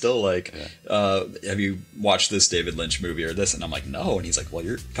that. He's still like, have you watched this David Lynch movie or this? And I'm like, no. And he's like, well,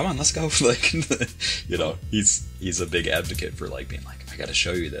 come on, let's go. Like, you know, he's a big advocate for like being like, I got to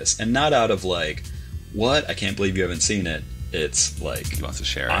show you this. And not out of like, what? I can't believe you haven't seen it. it's like He wants to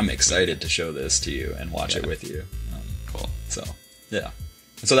share it. I'm excited to show this to you and watch it with you. Cool. So yeah,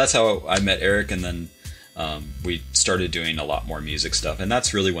 so that's how I met Eric, and then we started doing a lot more music stuff, and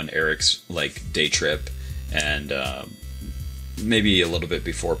that's really when Eric's like Day Trip and maybe a little bit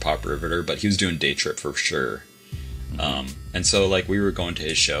before Pop Riveter, but he was doing Day Trip for sure. And so like we were going to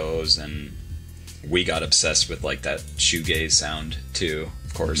his shows, and we got obsessed with like that shoegaze sound too,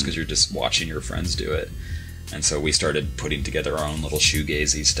 of course, because you're just watching your friends do it. And so we started putting together our own little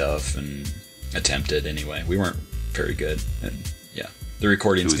shoegazy stuff, and attempted anyway. We weren't very good, and yeah, the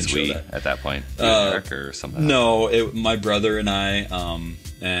recordings can show that. At that point? Eric or something? No, my brother and I,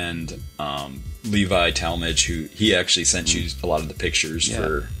 and Levi Talmadge, who he actually sent you a lot of the pictures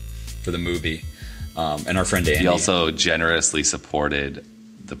for the movie, and our friend Andy. He also generously supported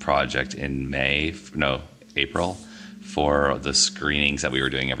the project in April, for the screenings that we were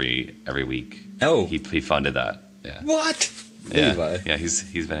doing every week. Oh, he funded that. Yeah. What? Yeah. Levi. Yeah,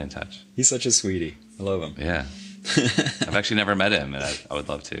 he's been in touch. He's such a sweetie. I love him. Yeah. I've actually never met him, and I would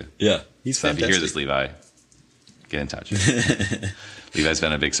love to. Yeah, he's so fantastic. If you hear this, Levi, get in touch. Levi's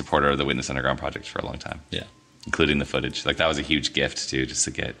been a big supporter of the Witness Underground project for a long time. Yeah. Including the footage. Like, that was a huge gift, too, just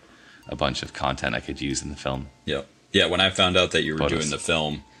to get a bunch of content I could use in the film. Yeah. Yeah, when I found out that you were doing the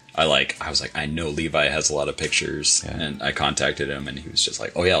film, I was like, I know Levi has a lot of pictures, and I contacted him, and he was just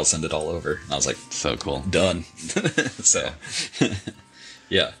like, oh yeah, I'll send it all over. And I was like, so cool. Done. So,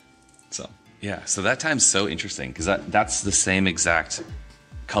 yeah. So that time's so interesting, because that's the same exact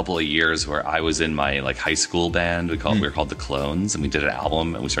couple of years where I was in my like high school band. We were called the Clones, and we did an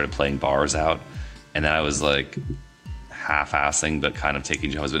album, and we started playing bars out. And then I was like half-assing, but kind of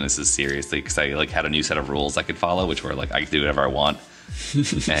taking Jehovah's Witnesses seriously, because I like had a new set of rules I could follow, which were like I could do whatever I want.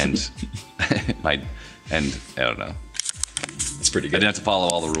 and I don't know. It's pretty good. I didn't have to follow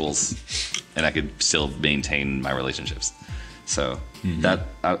all the rules, and I could still maintain my relationships. So then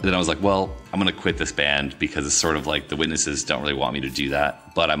I was like, well, I'm going to quit this band, because it's sort of like the Witnesses don't really want me to do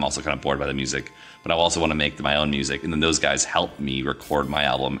that, but I'm also kind of bored by the music. But I also want to make my own music. And then those guys helped me record my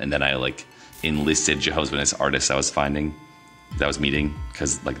album, and then I like enlisted Jehovah's Witness artists I was meeting,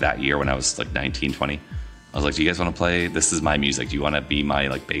 because like that year when I was like 19, 20, I was like, do you guys want to play? This is my music. Do you want to be my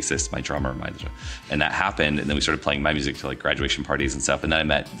like bassist, my drummer, and that happened. And then we started playing my music to like graduation parties and stuff. And then I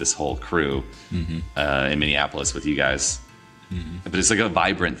met this whole crew in Minneapolis with you guys. But it's like a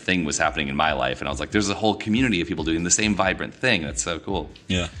vibrant thing was happening in my life. And I was like, there's a whole community of people doing the same vibrant thing. That's so cool.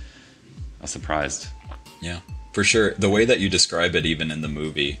 Yeah. I was surprised. Yeah, for sure. The way that you describe it, even in the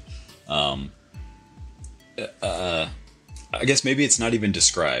movie, I guess maybe it's not even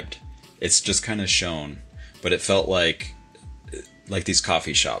described. It's just kind of shown. But it felt like these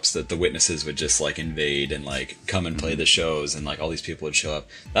coffee shops that the Witnesses would just like invade and like come and play the shows, and like all these people would show up.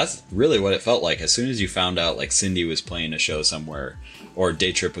 That's really what it felt like. As soon as you found out like Cindy was playing a show somewhere, or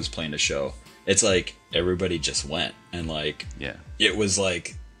Day Trip was playing a show, it's like everybody just went, and like it was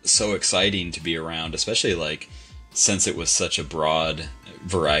like so exciting to be around, especially like since it was such a broad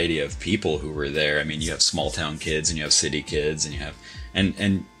variety of people who were there. I mean, you have small town kids, and you have city kids, and you have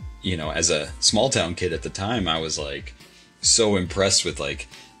and you know, as a small town kid at the time, I was like so impressed with like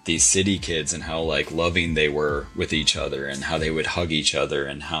these city kids and how like loving they were with each other, and how they would hug each other,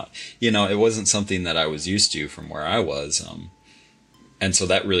 and how, you know, it wasn't something that I was used to from where I was. And so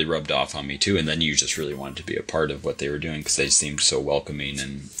that really rubbed off on me too. And then you just really wanted to be a part of what they were doing, because they seemed so welcoming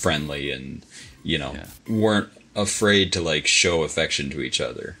and friendly, and, you know, weren't afraid to like show affection to each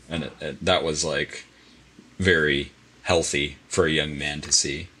other. And that was like very healthy for a young man to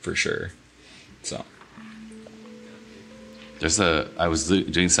see, for sure. So I was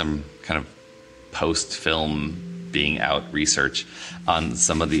doing some kind of post-film being out research on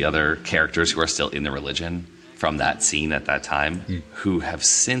some of the other characters who are still in the religion from that scene at that time, who have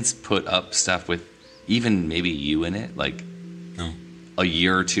since put up stuff with even maybe you in it, like a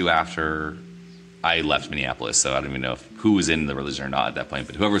year or two after I left Minneapolis. So I don't even know who was in the religion or not at that point,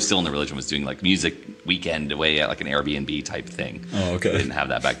 but whoever was still in the religion was doing like music weekend away at like an Airbnb type thing. Oh, okay. They didn't have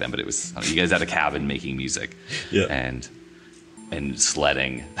that back then, but it was, you guys had a cabin making music. Yeah. And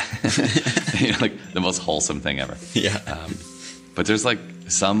sledding. You know, like the most wholesome thing ever. Yeah. But there's like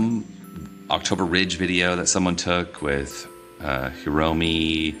some October Ridge video that someone took with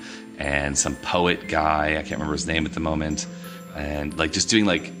Hiromi and some poet guy, I can't remember his name at the moment, and like just doing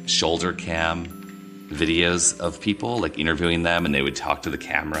like shoulder cam videos of people, like interviewing them, and they would talk to the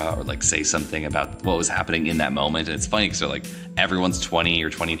camera or like say something about what was happening in that moment. And it's funny because they're like, everyone's 20 or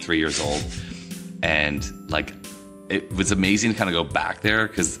 23 years old, and like it was amazing to kind of go back there,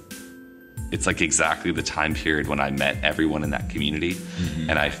 because it's like exactly the time period when I met everyone in that community.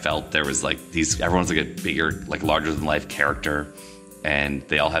 And I felt there was like everyone's like a bigger, like larger than life character, and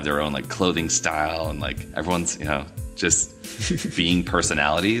they all have their own like clothing style, and like everyone's, you know, just being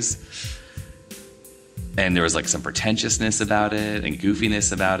personalities. And there was like some pretentiousness about it and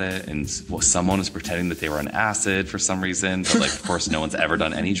goofiness about it. And someone was pretending that they were on acid for some reason. But like, of course, no one's ever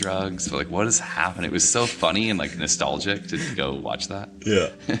done any drugs. But like, what has happened? It was so funny and like nostalgic to go watch that. Yeah.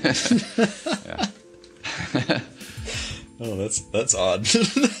 Yeah. Oh, that's odd.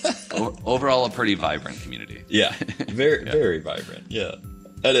 Overall, a pretty vibrant community. Yeah. Very vibrant. Yeah.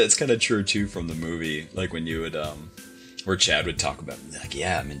 And it's kind of true too from the movie. Like when you would, where Chad would talk about, like,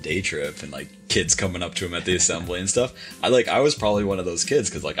 yeah, I'm in day trip, and like kids coming up to him at the assembly and stuff. I was probably one of those kids,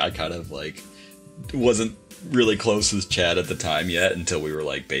 because like I kind of like wasn't really close with Chad at the time yet, until we were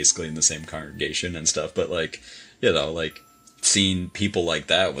like basically in the same congregation and stuff. But like, you know, like seeing people like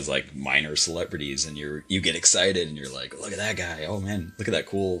that was like minor celebrities, and you get excited and you're like, look at that guy, oh man, look at that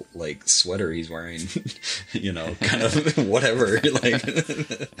cool like sweater he's wearing. You know, kind of whatever. Like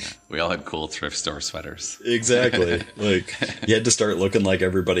we all had cool thrift store sweaters. Exactly. Like you had to start looking like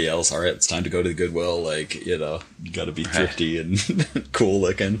everybody else. All right, it's time to go to the Goodwill. Like, you know, you got to be thrifty and cool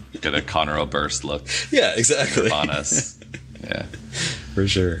looking. Get a Conor Oberst look. Yeah, exactly. On us. Yeah, for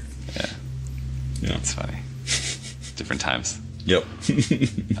sure. Yeah, it's funny. Different times. Yep.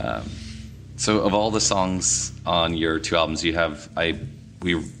 So of all the songs on your two albums, you have I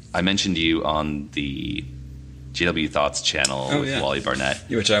mentioned you on the GW Thoughts channel with Wally Barnett,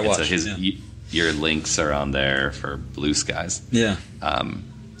 which I watched. So your links are on there for Blueskys. Yeah.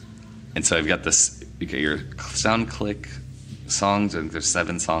 And so I've got this. You got your SoundClick songs, and there's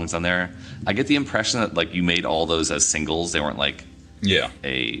 7 songs on there. I get the impression that like you made all those as singles. They weren't like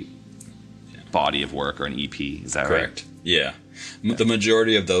a body of work or an EP. Is that correct? Right? Yeah. The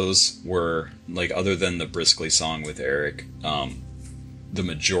majority of those were like, other than the Briskly song with Eric, the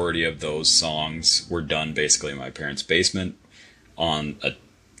majority of those songs were done basically in my parents' basement on a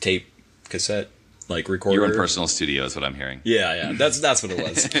tape cassette like recorder. Your own personal studio is what I'm hearing. Yeah. That's what it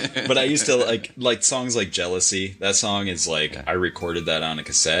was. But I used to like songs like Jealousy. That song is like I recorded that on a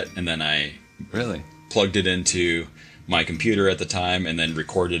cassette, and then I plugged it into my computer at the time, and then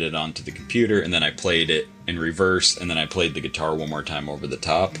recorded it onto the computer, and then I played it in reverse, and then I played the guitar one more time over the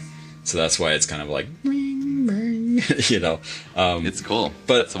top. So that's why it's kind of like you know, it's cool.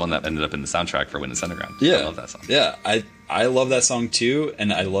 But that's the one that ended up in the soundtrack for Witness Underground. Yeah, I love that song. Yeah, I love that song too,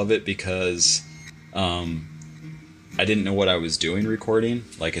 and I love it because I didn't know what I was doing recording.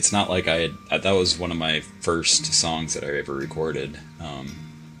 Like, it's not like that was one of my first songs that I ever recorded.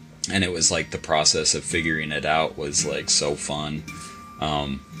 And it was like the process of figuring it out was like so fun.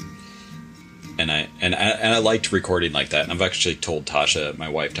 And I liked recording like that. And I've actually told Tasha, my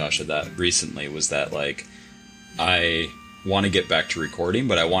wife Tasha, that recently, was that like, I want to get back to recording,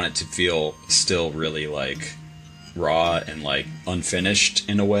 but I want it to feel still really like raw and like unfinished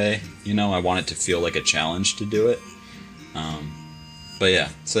in a way. You know, I want it to feel like a challenge to do it. But yeah,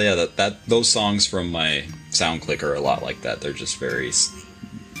 so yeah, those songs from my SoundClick are a lot like that. They're just very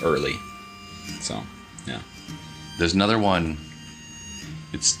early. So, yeah. There's another one.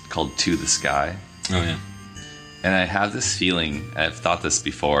 It's called To the Sky. Oh, yeah. And I have this feeling, I've thought this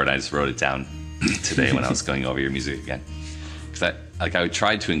before, and I just wrote it down today when I was going over your music again. Because I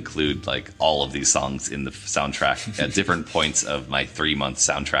tried to include like all of these songs in the soundtrack at different points of my 3-month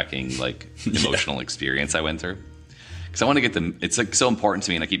soundtracking like emotional experience I went through. Because I want to get them. It's like so important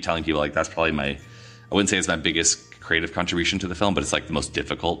to me, and I keep telling people like that's probably I wouldn't say it's my biggest creative contribution to the film, but it's like the most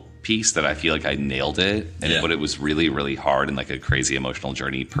difficult piece that I feel like I nailed it. And but it was really, really hard and like a crazy emotional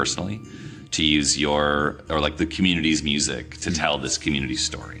journey personally to use like the community's music to tell this community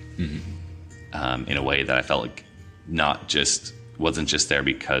story in a way that I felt like wasn't just there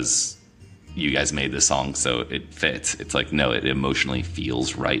because you guys made the song so it fits. It's like, no, it emotionally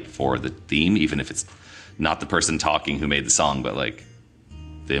feels right for the theme, even if it's not the person talking who made the song, but like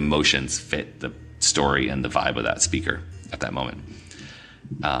the emotions fit the story and the vibe of that speaker at that moment.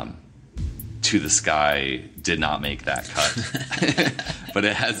 To the Sky did not make that cut, but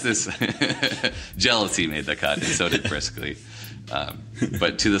it has this Jealousy made the cut, and so did Briskly.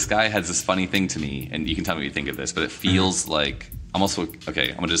 But To the Sky has this funny thing to me, and you can tell me what you think of this, but it feels like almost okay.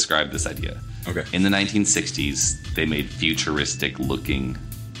 I'm gonna describe this idea. Okay. In the 1960s, they made futuristic looking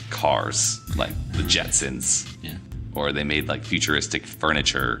cars like the Jetsons, or they made like futuristic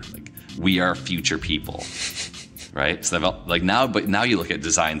furniture, like we are future people. Right, so like now you look at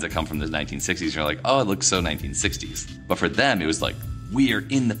designs that come from the 1960s, and you're like, oh, it looks so 1960s. But for them, it was like we are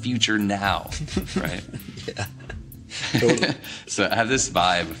in the future now, right? Yeah. Totally. So I have this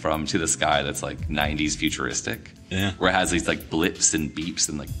vibe from To the Sky that's like 90s futuristic. Yeah. Where it has these like blips and beeps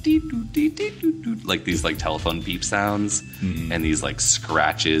and like like these like telephone beep sounds and these like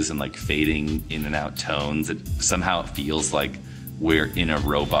scratches and like fading in and out tones. Somehow it feels like we're in a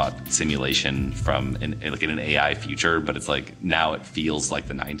robot simulation from like in an AI future, but it's like now it feels like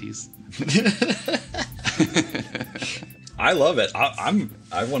the 90s. I love it.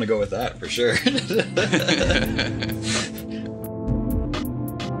 I want to go with that for sure.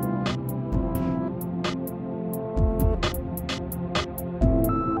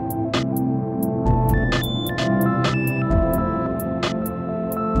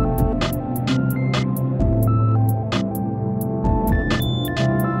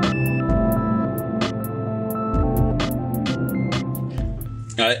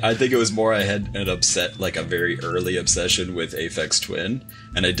 I think it was more I had a very early obsession with Aphex Twin,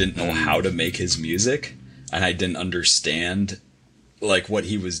 and I didn't know how to make his music, and I didn't understand like what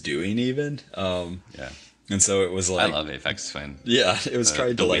he was doing even. Yeah. And so it was like, I love Aphex Twin. Yeah, it was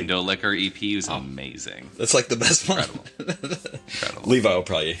trying to the like Window Licker EP was amazing. That's like the best one. Incredible. Levi will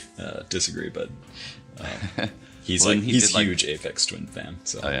probably disagree, but he's Well, he's did, huge Aphex Twin fan.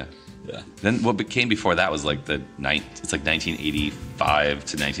 So Oh yeah. yeah. Then what came before that was like it's like 1985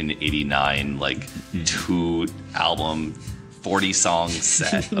 to 1989, like 2 album, 40 song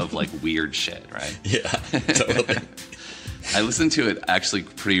set of like weird shit, right? Yeah, totally. I listen to it actually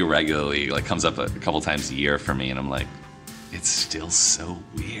pretty regularly, like comes up a couple times a year for me, and I'm like, it's still so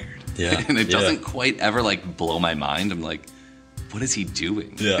weird. Yeah. And it doesn't quite ever like blow my mind. I'm like, what is he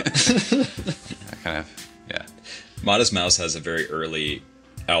doing? Yeah. I kind of, yeah. Modest Mouse has a very early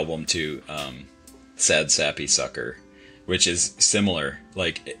album too, Sad Sappy Sucker, which is similar.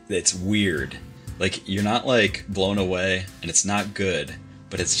 Like, it's weird. Like, you're not like blown away, and it's not good,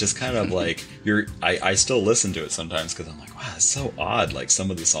 but it's just kind of like I still listen to it sometimes because I'm like, wow, it's so odd. Like some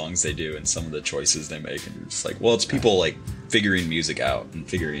of the songs they do and some of the choices they make, and it's like, well, it's people like figuring music out and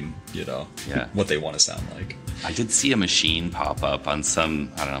figuring, what they want to sound like. I did see a machine pop up on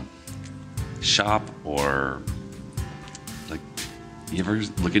some, I don't know, shop or like, you ever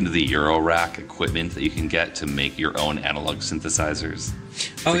look into the Eurorack equipment that you can get to make your own analog synthesizers?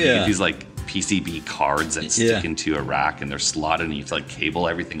 Oh, like yeah. You get these like PCB cards that stick into a rack, and they're slotted, and you have to like cable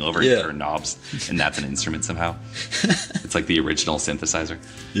everything over and turn knobs, and that's an instrument somehow. It's like the original synthesizer.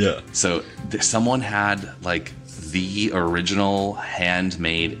 Yeah. So someone had like the original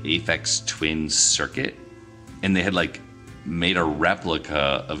handmade Aphex Twin circuit, and they had like made a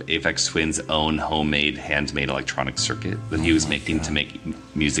replica of Aphex Twin's own homemade handmade electronic circuit that he was making to make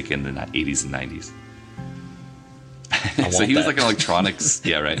music in the 80s and 90s. So he was like an electronics.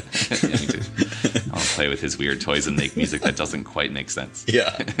 Yeah, right. Yeah, me too. I'll play with his weird toys and make music that doesn't quite make sense.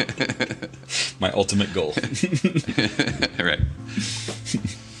 Yeah. My ultimate goal. Right.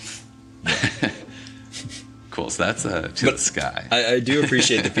 Cool. So that's To the Sky. I do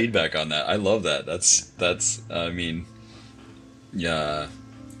appreciate the feedback on that. I love that. That's I mean, yeah.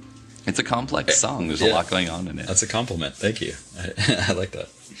 It's a complex song. There's a lot going on in it. That's a compliment. Thank you. I like that.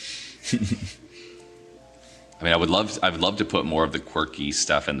 I mean, I would love to put more of the quirky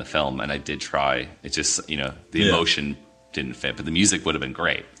stuff in the film, and I did try. It's just, the emotion didn't fit, but the music would have been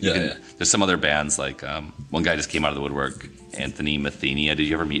great. There's some other bands, like one guy just came out of the woodwork, Anthony Mathenia. Did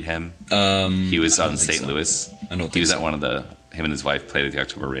you ever meet him? He was on St. Louis. I don't think he was so. at one of him and his wife played at the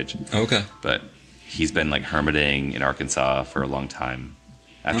October Ridge. Okay. But he's been like hermiting in Arkansas for a long time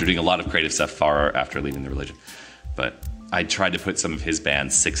after doing a lot of creative stuff far after leaving the religion. But I tried to put some of his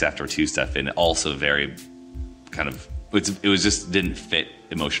band's 6 After 2 stuff in, also very kind of, it was just didn't fit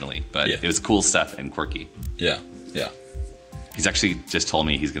emotionally, but it was cool stuff and quirky. Yeah. He's actually just told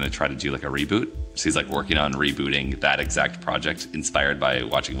me he's going to try to do like a reboot. So he's like working on rebooting that exact project inspired by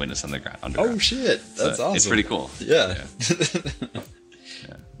watching Witness Underground. Oh shit, that's awesome. It's pretty cool. Yeah.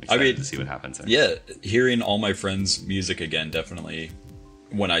 I mean, to see what happens there. Yeah, hearing all my friends' music again definitely,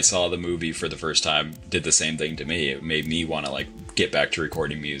 when I saw the movie for the first time, did the same thing to me. It made me want to like get back to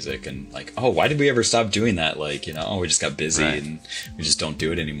recording music and like, oh, why did we ever stop doing that? Like, we just got busy and we just don't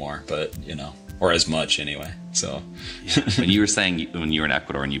do it anymore. But or as much anyway. So when you were saying when you were in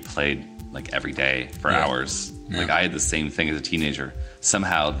Ecuador and you played like every day for hours, like I had the same thing as a teenager.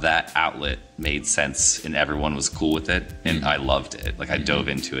 Somehow that outlet made sense and everyone was cool with it, and I loved it. Like I dove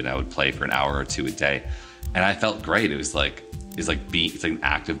into it and I would play for an hour or two a day, and I felt great. It's like an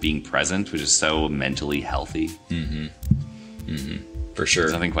act of being present, which is so mentally healthy. For sure.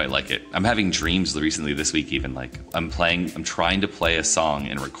 There's nothing quite like it. I'm having dreams recently this week, even like I'm trying to play a song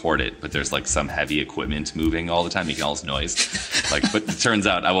and record it, but there's like some heavy equipment moving all the time, making all this noise. But it turns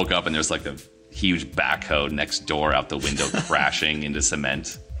out I woke up and there's like a huge backhoe next door out the window crashing into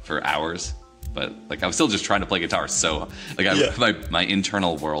cement for hours. But like I'm still just trying to play guitar, so like my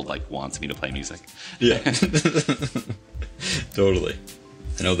internal world like wants me to play music. Yeah. Totally.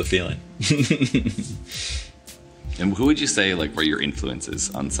 I know the feeling. And who would you say like were your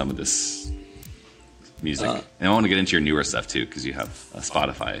influences on some of this music? And I want to get into your newer stuff too, because you have a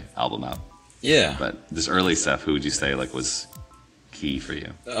Spotify album out. Yeah. But this early stuff, who would you say like was key for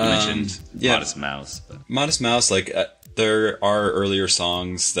you? You mentioned Modest Mouse. But. Modest Mouse, like there are earlier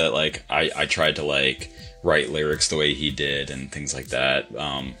songs that like I tried to like write lyrics the way he did and things like that.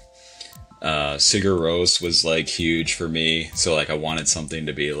 Sigur Rós was like huge for me, so like I wanted something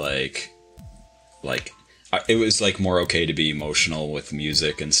to be like it was like more okay to be emotional with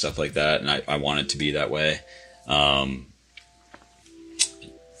music and stuff like that, and I wanted to be that way.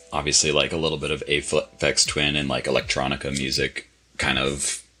 Obviously like a little bit of Aphex Twin and like electronica music kind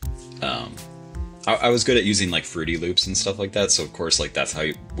of. I was good at using like Fruity Loops and stuff like that, so of course like that's how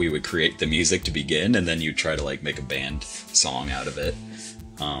we would create the music to begin, and then you try to like make a band song out of it.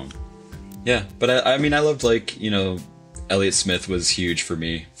 Yeah, but I mean I loved like, you know, Elliott Smith was huge for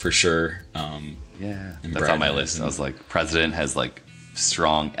me for sure. Yeah, that's on my list. I was like, President has like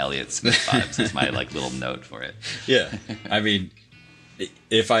strong Elliott Smith vibes. It's my like little note for it. Yeah, I mean,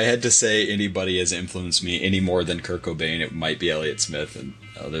 if I had to say anybody has influenced me any more than Kurt Cobain, it might be Elliott Smith. And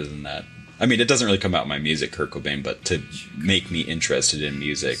other than that, I mean, it doesn't really come out in my music, Kurt Cobain, but to make me interested in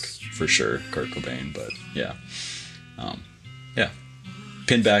music, for sure, Kurt Cobain. But yeah, yeah,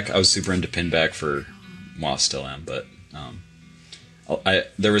 Pinback. I was super into Pinback for, well, still am, but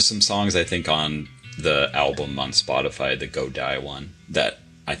there was some songs I think on the album on Spotify, the Go Die one, that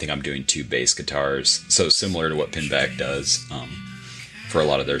I think I'm doing 2 bass guitars, so similar to what Pinback does for a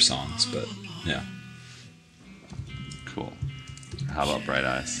lot of their songs. But yeah, cool. How about Bright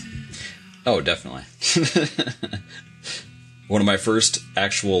Eyes? Oh, definitely. One of my first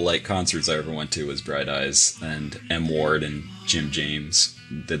actual like concerts I ever went to was Bright Eyes, and M. Ward and Jim James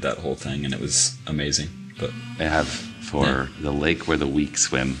did that whole thing, and it was amazing. But I have for the lake where the weak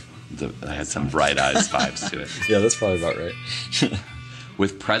swim. I had some Bright Eyes vibes to it. Yeah, that's probably about right.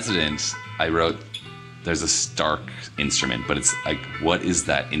 With President, I wrote, there's a stark instrument, but it's like, what is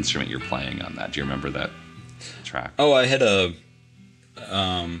that instrument you're playing on that? Do you remember that track? Oh, I had a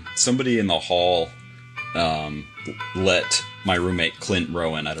somebody in the hall let my roommate Clint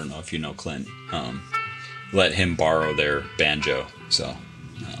Rowan, I don't know if you know Clint, let him borrow their banjo. So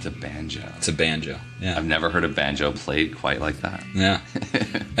it's a banjo. It's a banjo. Yeah, I've never heard a banjo played quite like that. Yeah,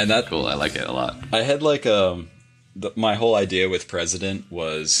 and that cool. I like it a lot. I had like my whole idea with President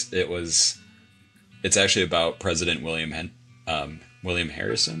was it's actually about President William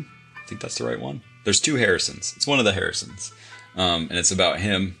Harrison. I think that's the right one. There's 2 Harrisons. It's one of the Harrisons, and it's about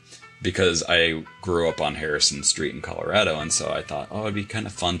him because I grew up on Harrison Street in Colorado, and so I thought, oh, it'd be kind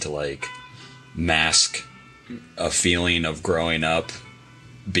of fun to like mask a feeling of growing up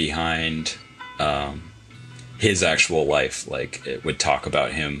behind his actual life. Like it would talk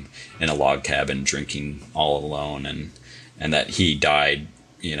about him in a log cabin drinking all alone, and that he died,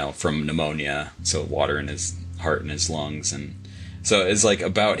 you know, from pneumonia, so water in his heart and his lungs, and so it's like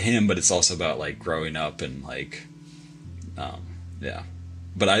about him, but it's also about like growing up and like yeah.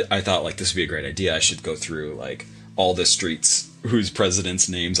 But I thought like this would be a great idea. I should go through like all the streets whose presidents'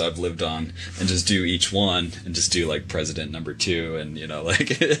 names I've lived on and just do each one and just do like president number 2 and, you know, like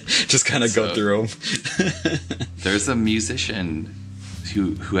just kind of go through them. There's a musician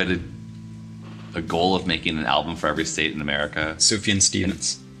who had a goal of making an album for every state in America. Sufjan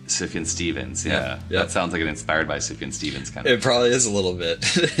Stevens. Sufjan Stevens, yeah. That sounds like an inspired by Sufjan Stevens kind of. It probably is a little bit.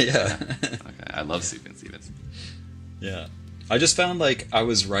 Yeah. Okay, I love Sufjan Stevens. Yeah. I just found like I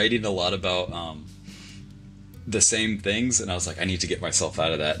was writing a lot about the same things, and I was like, I need to get myself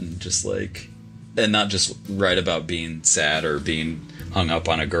out of that and just like, and not just write about being sad or being hung up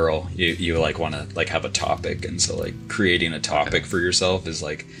on a girl. You like want to like have a topic, and so like creating a topic for yourself is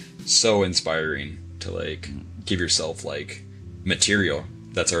like so inspiring to like give yourself like material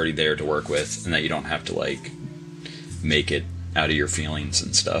that's already there to work with, and that you don't have to like make it out of your feelings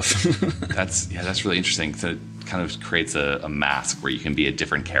and stuff. That's really interesting. So it kind of creates a mask where you can be a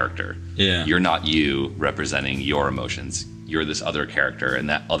different character. Yeah. You're not you representing your emotions. You're this other character, and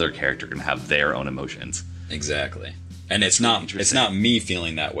that other character can have their own emotions. Exactly. And it's not me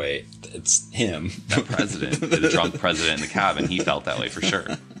feeling that way. It's him. That president, the drunk president in the cabin, he felt that way for sure.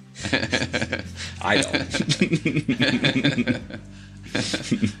 I don't.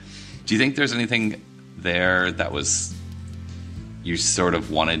 Do you think there's anything there that was you sort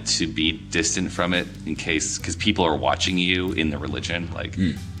of wanted to be distant from it in case, because people are watching you in the religion, like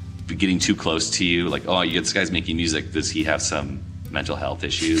getting too close to you? Like, oh, this guy's making music. Does he have some mental health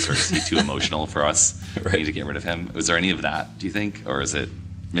issues, or is he too emotional for us? Right. We need to get rid of him. Was there any of that, do you think? Or is it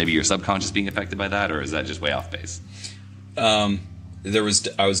maybe your subconscious being affected by that, or is that just way off base? I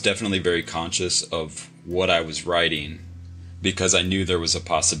was definitely very conscious of what I was writing, because I knew there was a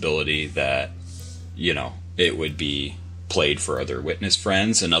possibility that, it would be played for other witness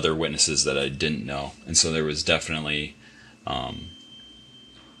friends and other witnesses that I didn't know. And so there was definitely, I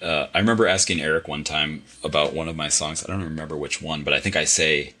remember asking Eric one time about one of my songs. I don't remember which one, but I think I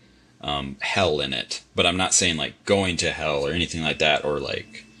say hell in it. But I'm not saying like going to hell or anything like that, or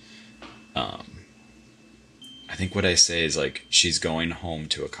like, I think what I say is like, she's going home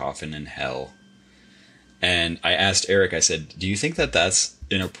to a coffin in hell. And I asked Eric, I said, do you think that that's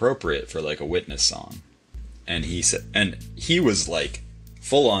inappropriate for like a witness song? And he said, and he was like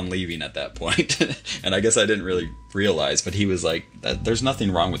full on leaving at that point. And I guess I didn't really realize, but he was like, there's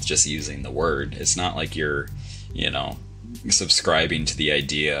nothing wrong with just using the word. It's not like you're, subscribing to the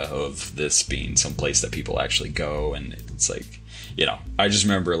idea of this being someplace that people actually go. And it's like, I just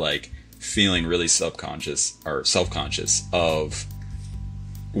remember like feeling really subconscious or self-conscious of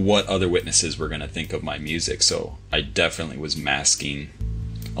what other witnesses were going to think of my music. So I definitely was masking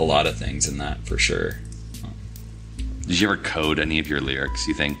a lot of things in that, for sure. Did you ever code any of your lyrics,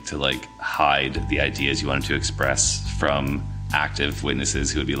 you think, to like hide the ideas you wanted to express from active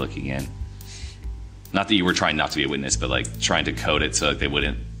witnesses who would be looking in? Not that you were trying not to be a witness, but like trying to code it so like they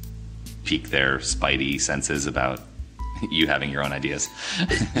wouldn't pique their spidey senses about you having your own ideas.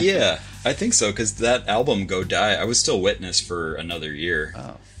 Yeah, I think so, because that album, Go Die, I was still witness for another year.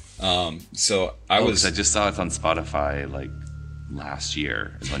 Oh. So I just saw it on Spotify like last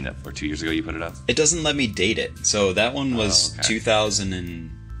year, or 2 years ago you put it up. It doesn't let me date it. So that one was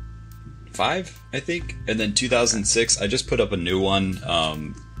 2005, I think. And then 2006, I just put up a new one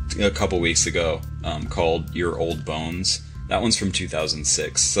a couple weeks ago called Your Old Bones. That one's from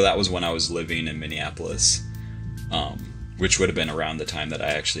 2006. So that was when I was living in Minneapolis, which would have been around the time that I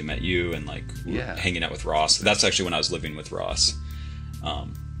actually met you and like hanging out with Ross. That's actually when I was living with Ross. You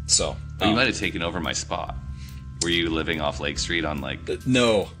might have taken over my spot. Were you living off Lake Street on like...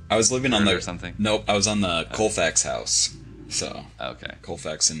 No, I was living on the... or something? Nope, I was on the Colfax house. So, okay.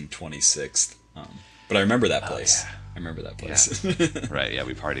 Colfax in 26th. But I remember that place. Oh, yeah. I remember that place. Yeah. Right, yeah,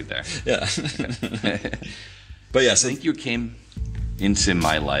 we partied there. Yeah. But yeah, so... I think you came into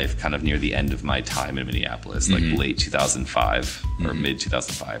my life kind of near the end of my time in Minneapolis, like late 2005 or mid 2005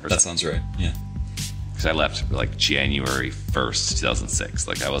 or something. That sounds right, yeah. Because I left like January 1st, 2006.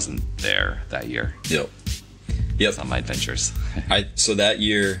 Like I wasn't there that year. Yep. On my adventures. So that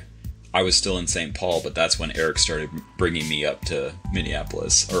year, I was still in St. Paul, but that's when Eric started bringing me up to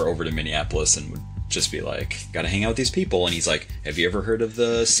Minneapolis, or over to Minneapolis, and would just be like, gotta hang out with these people. And he's like, have you ever heard of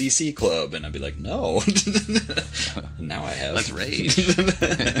the CC Club? And I'd be like, no. Now I have. Let's rage.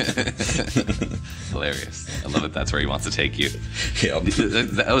 Hilarious. I love it. That's where he wants to take you. Yep.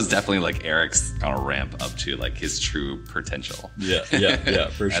 That was definitely like Eric's kind of ramp up to like his true potential. Yeah,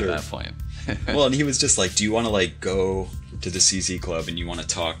 for sure. At that point. Well, and he was just like, do you want to like go to the CC Club and you want to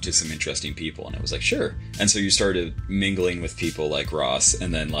talk to some interesting people? And I was like, sure. And so you started mingling with people like Ross,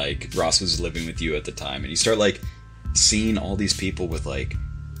 and then like Ross was living with you at the time, and you start like seeing all these people with like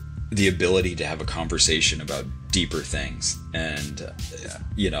the ability to have a conversation about deeper things. And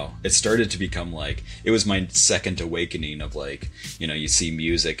it started to become like, it was my second awakening of like, you see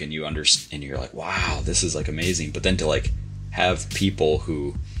music and you understand, and you're like, wow, this is like amazing. But then to like have people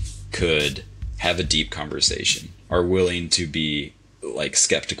who could have a deep conversation, are willing to be like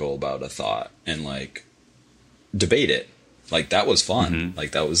skeptical about a thought and like debate it, like that was fun.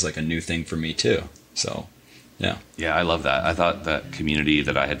 Like that was like a new thing for me too. So yeah, I love that. I thought that community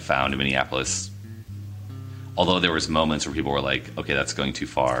that I had found in Minneapolis, although there was moments where people were like, okay, that's going too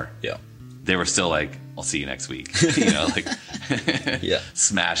far, they were still like, I'll see you next week.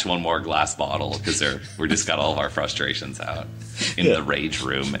 Smash one more glass bottle because we just got all of our frustrations out in the rage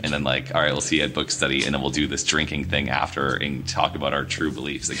room, and then like, all right, we'll see you at book study, and then we'll do this drinking thing after and talk about our true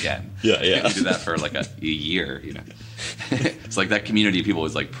beliefs again. We do that for like a year. It's like that community of people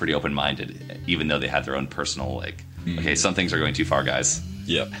was like pretty open-minded, even though they had their own personal like, okay, some things are going too far, guys.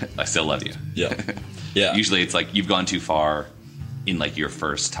 I still love you. Usually it's like you've gone too far in like your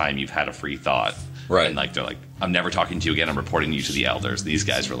first time you've had a free thought, right? And like they're like, I'm never talking to you again, I'm reporting you to the elders. These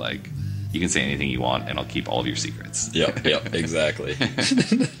guys were like, you can say anything you want and I'll keep all of your secrets. Yep, exactly.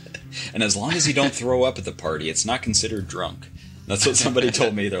 And as long as you don't throw up at the party, it's not considered drunk. That's what somebody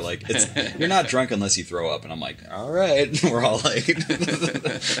told me. They're like, you're not drunk unless you throw up. And I'm like, all right. We're all like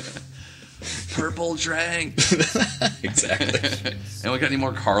purple drank. Exactly. And we got any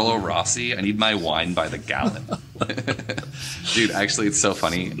more Carlo Rossi? I need my wine by the gallon. Dude, actually, it's so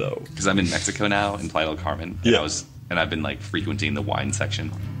funny. No. Because I'm in Mexico now, in Playa del Carmen. Yeah. And I've been, like, frequenting the wine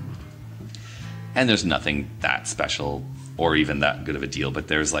section. And there's nothing that special or even that good of a deal. But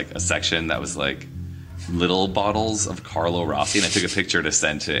there's, like, a section that was, like, little bottles of Carlo Rossi. And I took a picture to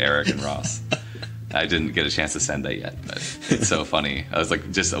send to Eric and Ross. I didn't get a chance to send that yet, but it's so funny. I was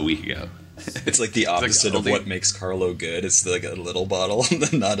like, just a week ago. It's like the opposite of what makes Carlo good. It's like a little bottle,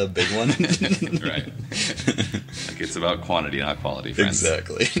 not a big one. Right. Like it's about quantity, not quality, friends.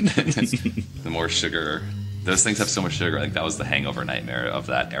 Exactly. The more sugar, those things have so much sugar. Like that was the hangover nightmare of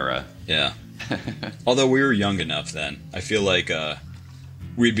that era. Yeah. Although we were young enough then, I feel like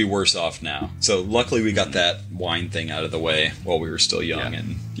we'd be worse off now. So luckily we got that wine thing out of the way while we were still young,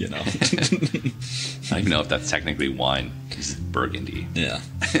 and you know. I don't even know if that's technically wine. It's Burgundy. Yeah.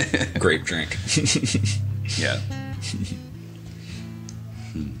 Grape drink. Yeah.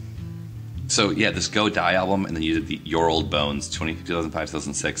 So yeah, this Go Die album, and then you did the Your Old Bones, 2005,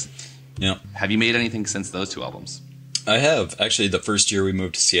 2006. Yeah. Have you made anything since those two albums? I have. Actually, the first year we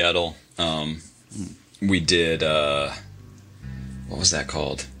moved to Seattle, we did, what was that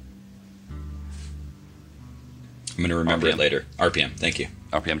called? I'm going to remember RPM. it later. RPM, thank you.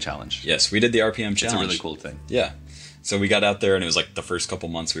 RPM Challenge. Yes, we did the RPM Challenge. It's a really cool thing. Yeah. So we got out there, and it was like the first couple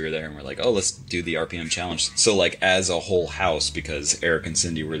months we were there, and we're like, oh, let's do the RPM Challenge. So like as a whole house, because Eric and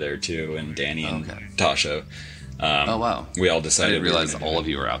Cindy were there too, and Danny and Tasha. Oh, wow. We all I decided. didn't realize all of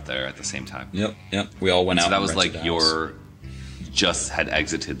you were out there at the same time. Yep. We all went out. So that and was rented like a your just had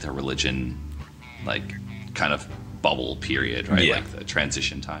exited the religion, like kind of bubble period, right? Yeah. Like the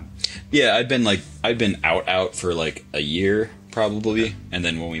transition time. Yeah, I'd been out for like a year probably, and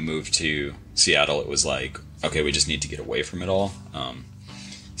then when we moved to Seattle, it was like, okay, we just need to get away from it all.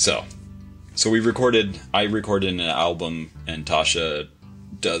 So I recorded an album, and Tasha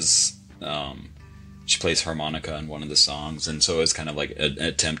does. She plays harmonica on one of the songs, and so it was kind of like an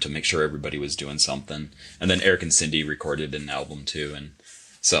attempt to make sure everybody was doing something. And then Eric and Cindy recorded an album too, and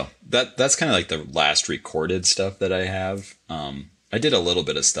so that's kind of like the last recorded stuff that I have. I did a little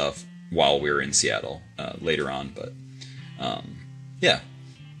bit of stuff while we were in Seattle later on, but yeah.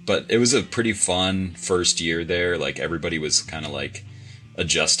 But it was a pretty fun first year there. Like everybody was kind of like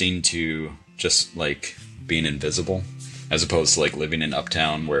adjusting to just like being invisible, as opposed to like living in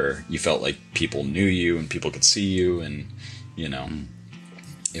Uptown where you felt like people knew you and people could see you, and you know,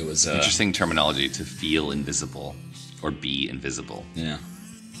 it was Interesting terminology, to feel invisible or be invisible. Yeah.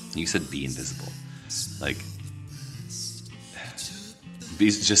 You said be invisible. Like,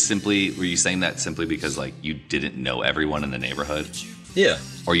 just simply, were you saying that simply because like you didn't know everyone in the neighborhood? Yeah.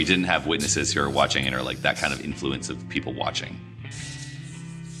 Or you didn't have witnesses who are watching it, or like that kind of influence of people watching?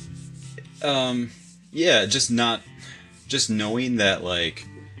 Yeah, just knowing that, like,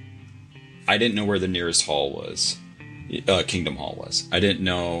 I didn't know where the nearest hall was. Kingdom Hall was. I didn't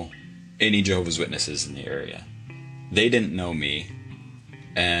know any Jehovah's Witnesses in the area. They didn't know me.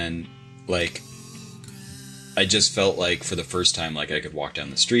 And, like, I just felt like for the first time, like, I could walk down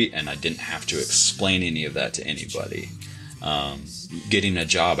the street and I didn't have to explain any of that to anybody. Getting a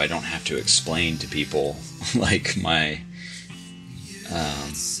job, I don't have to explain to people, like, my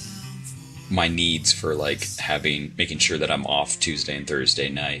needs for like making sure that I'm off Tuesday and Thursday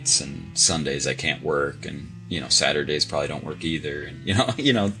nights, and Sundays I can't work, and you know, Saturdays probably don't work either, and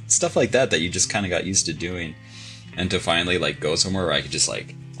you know stuff like that you just kind of got used to doing, and to finally like go somewhere where I could just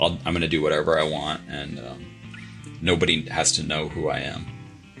like I'm gonna do whatever I want, and nobody has to know who I am,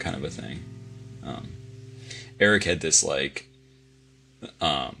 kind of a thing. Eric had this like,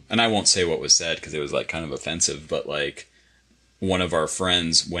 and I won't say what was said because it was like kind of offensive, but like, one of our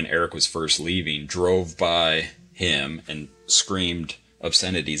friends, when Eric was first leaving, drove by him and screamed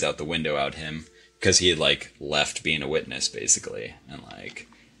obscenities out the window at him because he had like left being a witness, basically, and like,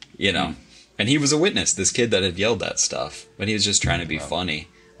 you know, and he was a witness, this kid that had yelled that stuff, but he was just trying to be funny.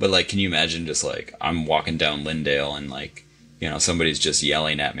 But like, can you imagine just like I'm walking down Lindale and like, you know, somebody's just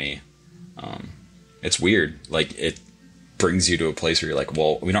yelling at me? It's weird. Like, it brings you to a place where you're like,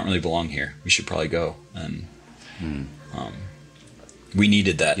 well, we don't really belong here. We should probably go. And we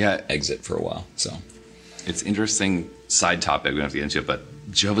needed that exit for a while. So it's interesting side topic. We don't have to get into it, but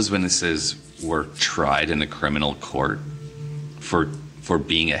Jehovah's Witnesses were tried in a criminal court for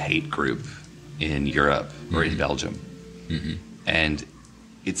being a hate group in Europe or in Belgium. And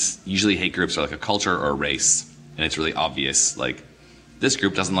it's usually hate groups are like a culture or a race, and it's really obvious. Like, this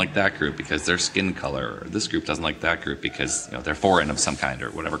group doesn't like that group because their skin color, or this group doesn't like that group because, you know, they're foreign of some kind, or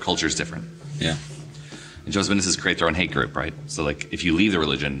whatever. Culture's different. Yeah. And Jehovah's Witnesses create their own hate group, right? So like if you leave the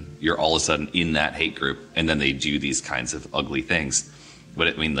religion, you're all of a sudden in that hate group, and then they do these kinds of ugly things. But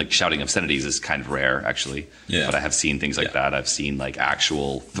I mean, like shouting obscenities is kind of rare, actually. Yeah. But I have seen things like that. I've seen like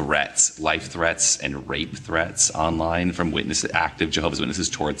actual threats, life threats, and rape threats online from active Jehovah's Witnesses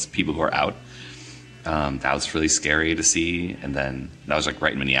towards people who are out. That was really scary to see. And then that was like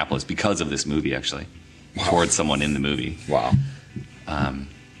right in Minneapolis because of this movie, actually, towards someone in the movie. Wow. And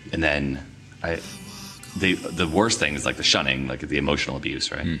then the worst thing is like the shunning, like the emotional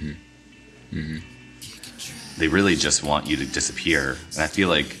abuse, right? Mm-hmm. Mm-hmm. They really just want you to disappear. And I feel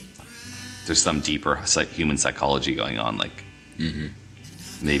like there's some deeper human psychology going on. Like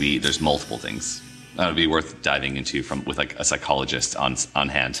maybe there's multiple things. That would be worth diving into with like a psychologist on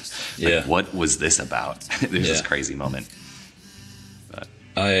hand. Like, what was this about? There's this crazy moment. But,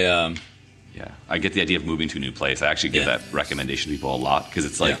 I get the idea of moving to a new place. I actually give that recommendation to people a lot because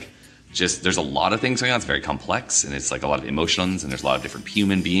it's like just there's a lot of things going on. It's very complex, and it's like a lot of emotions, and there's a lot of different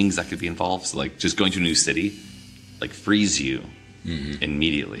human beings that could be involved. So like just going to a new city like frees you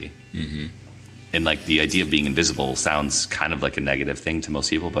immediately. Mm-hmm. And like the idea of being invisible sounds kind of like a negative thing to most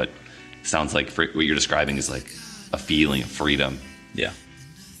people, but it sounds like what you're describing is like a feeling of freedom. Yeah.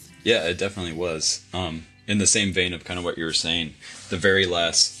 Yeah, it definitely was. In the same vein of kind of what you were saying, the very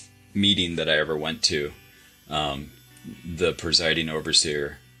last meeting that I ever went to, the presiding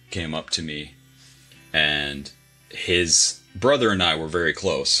overseer came up to me, and his brother and I were very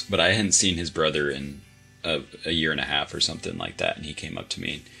close, but I hadn't seen his brother in a year and a half or something like that. And he came up to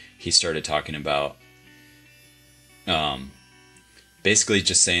me and he started talking about, basically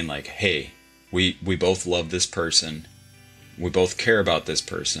just saying like, hey, we both love this person. We both care about this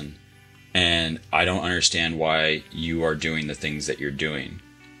person. And I don't understand why you are doing the things that you're doing.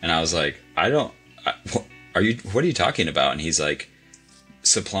 And I was like, what are you talking about? And he's like,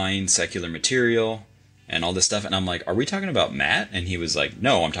 supplying secular material and all this stuff. And I'm like, are we talking about Matt? And he was like,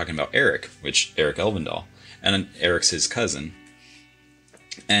 no, I'm talking about Eric Elvendahl. And Eric's his cousin.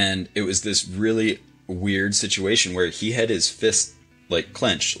 And it was this really weird situation where he had his fist like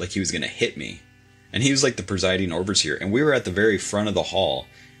clenched, like he was going to hit me. And he was like the presiding overseer. And we were at the very front of the hall,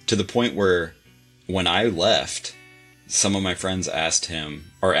 to the point where when I left, some of my friends asked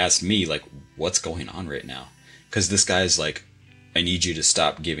me, like, what's going on right now? Because this guy's like, I need you to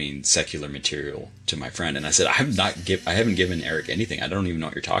stop giving secular material to my friend. And I said, I haven't given Eric anything. I don't even know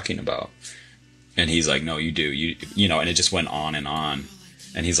what you're talking about. And he's like, no, you do. You know, and it just went on and on.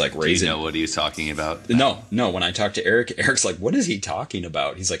 And he's like, raising. Do you know what he's talking about? No. When I talked to Eric, Eric's like, what is he talking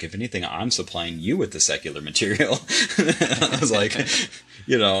about? He's like, if anything, I'm supplying you with the secular material. I was like,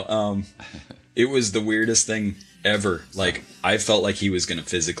 it was the weirdest thing ever. Like, I felt like he was going to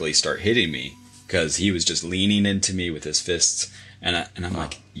physically start hitting me because he was just leaning into me with his fists. And I'm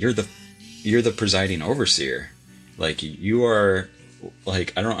like, you're the presiding overseer. Like, you are,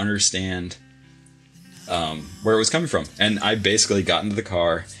 like, I don't understand where it was coming from. And I basically got into the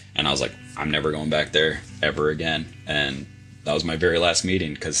car and I was like, I'm never going back there ever again. And that was my very last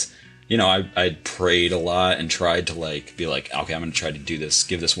meeting because, I prayed a lot and tried to like be like, okay, I'm going to try to do this,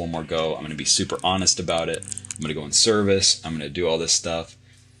 give this one more go. I'm going to be super honest about it. I'm going to go in service. I'm going to do all this stuff.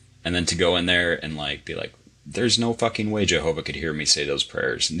 And then to go in there and like be like, there's no fucking way Jehovah could hear me say those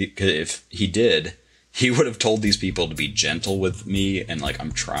prayers. If he did, he would have told these people to be gentle with me and like,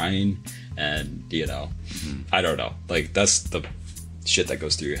 I'm trying. And, I don't know. Like, that's the shit that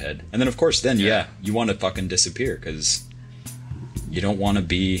goes through your head. And then, of course, you want to fucking disappear because you don't want to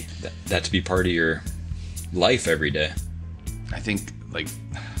be that to be part of your life every day. I think, like,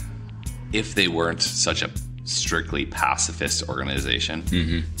 if they weren't such a strictly pacifist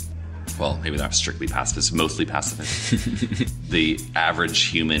organization, well, maybe not strictly pacifist, mostly pacifist, the average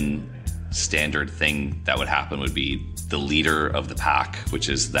human standard thing that would happen would be the leader of the pack, which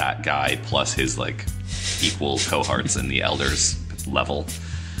is that guy plus his like equal cohorts in the elders level,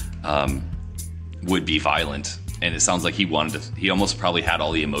 would be violent. And it sounds like he almost probably had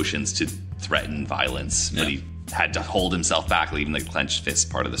all the emotions to threaten violence, but he had to hold himself back, leaving the clenched fist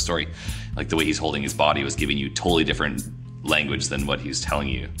part of the story. Like the way he's holding his body was giving you totally different language than what he was telling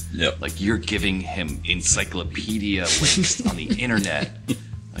you. Like you're giving him encyclopedia links on the internet.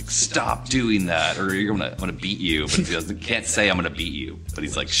 Like, stop doing that, or I'm gonna beat you. But he can't say I'm gonna beat you, but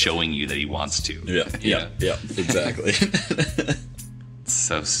he's like showing you that he wants to. Yeah, exactly.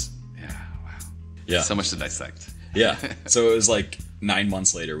 Wow. Yeah, so much to dissect. Yeah. So it was like 9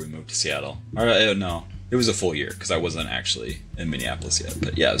 months later we moved to Seattle. No, it was a full year because I wasn't actually in Minneapolis yet.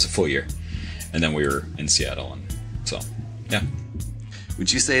 But yeah, it was a full year, and then we were in Seattle, and so yeah.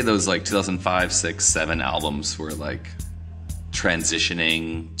 Would you say those like 2005, 6, 7 albums were like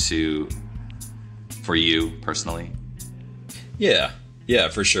transitioning to for you personally? Yeah,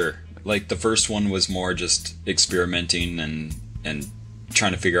 for sure. Like the first one was more just experimenting and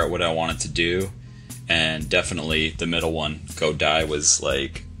trying to figure out what I wanted to do, and definitely the middle one, Go Die, was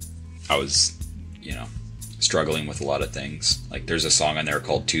like I was, struggling with a lot of things. Like there's a song on there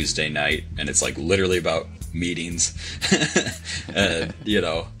called Tuesday Night, and it's like literally about meetings. And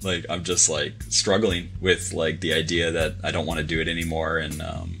like I'm just like struggling with like the idea that I don't want to do it anymore. And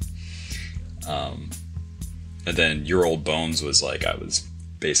then Your Old Bones was like I was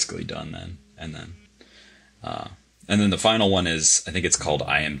basically done then. And then the final one is, I think it's called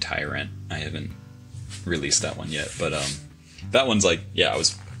I Am Tyrant. I haven't released that one yet, but that one's like, I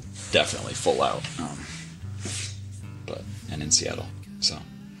was definitely full out, and in Seattle. So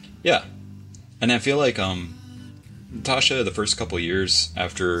yeah. And I feel like Tasha, the first couple years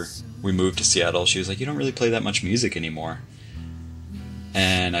after we moved to Seattle, she was like, you don't really play that much music anymore.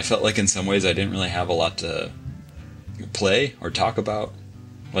 And I felt like in some ways I didn't really have a lot to play or talk about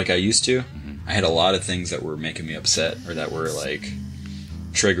like I used to. Mm-hmm. I had a lot of things that were making me upset, or that were like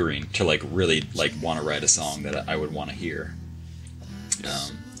triggering to like really like want to write a song that I would want to hear.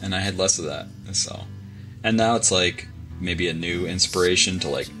 Yes. And I had less of that. So, and now it's like maybe a new inspiration to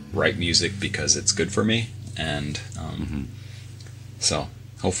like write music because it's good for me. And so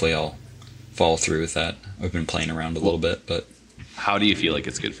hopefully I'll follow through with that. I've been playing around a little bit, but how do you feel like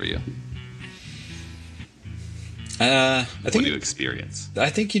it's good for you? I think what do you experience? I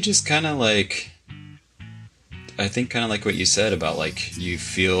think you just kind of like, what you said about like you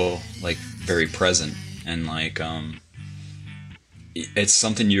feel like very present, and like it's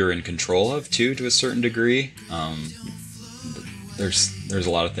something you're in control of too, to a certain degree. There's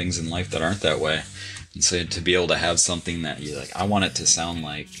a lot of things in life that aren't that way, and so to be able to have something that you like, I want it to sound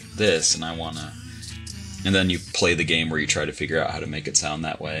like this, and and then you play the game where you try to figure out how to make it sound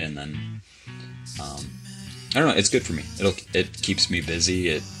that way, and then I don't know, it's good for me. It keeps me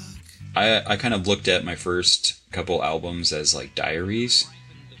busy. I kind of looked at my first couple albums as like diaries,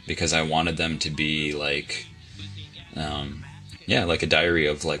 because I wanted them to be like like a diary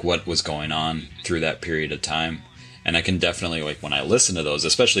of like what was going on through that period of time. And I can definitely, like, when I listen to those,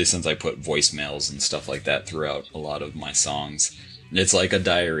 especially since I put voicemails and stuff like that throughout a lot of my songs, it's like a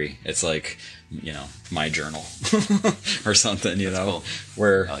diary. It's like, my journal or something, Cool.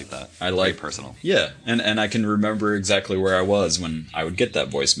 Where I like that. Very personal. Yeah. And I can remember exactly where I was when I would get that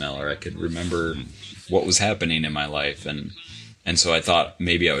voicemail, or I could remember what was happening in my life. And so I thought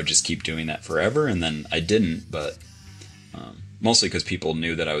maybe I would just keep doing that forever. And then I didn't, but mostly because people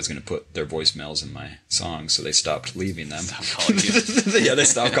knew that I was going to put their voicemails in my songs, so they stopped leaving them. Stop calling you. Yeah, they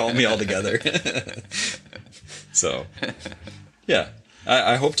stopped calling me altogether. So, yeah,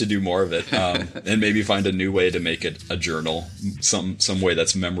 I hope to do more of it, and maybe find a new way to make it a journal, some way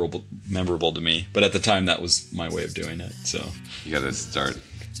that's memorable to me. But at the time, that was my way of doing it. So you got to start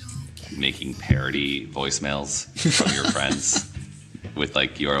making parody voicemails from your friends with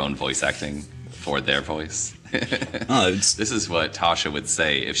like your own voice acting for their voice. This is what Tasha would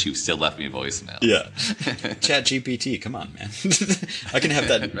say if she still left me a voicemail. Yeah. Chat GPT, come on, man. I can have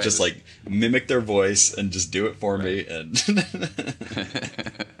that right. Just like mimic their voice and just do it for me and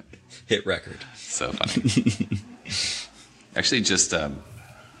hit record. So funny. Actually, just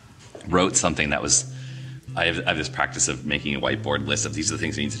wrote something that was. I have this practice of making a whiteboard list of these are the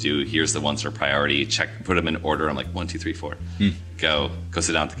things I need to do. Here's the ones that are priority. Check, put them in order. I'm like 1, 2, 3, 4. Go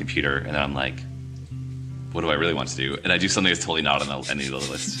sit down at the computer, and then I'm like, what do I really want to do? And I do something that's totally not on any of the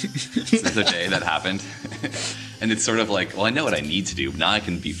list. So there's a day that happened. And it's sort of like, well, I know what I need to do. Now I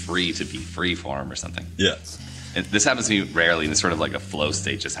can be free to be free form or something. Yeah. And this happens to me rarely, and it's sort of like a flow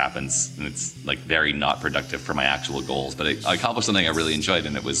state just happens. And it's like very not productive for my actual goals. But I accomplished something I really enjoyed,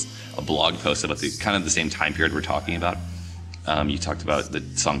 and it was a blog post about the kind of the same time period we're talking about. You talked about the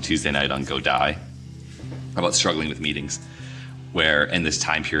song Tuesday Night on Go Die, about struggling with meetings, where in this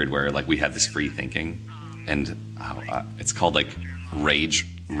time period where like we had this free thinking. And it's called like Rage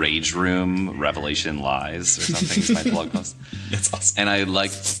Room Revelation Lies or something. Is my blog post. That's awesome. And I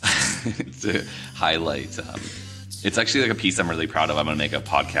like to highlight. It's actually like a piece I'm really proud of. I'm going to make a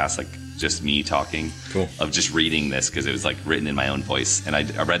podcast like just me talking. Cool. Of just reading this because it was like written in my own voice. And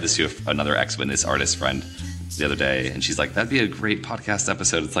I read this to another ex-Witness artist friend the other day, and she's like, "That'd be a great podcast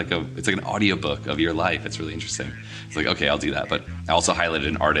episode. It's like an audiobook of your life. It's really interesting." It's like, okay, I'll do that. But I also highlighted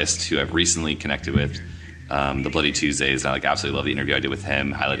an artist who I've recently connected with. The Bloody Tuesdays, and I like absolutely love the interview I did with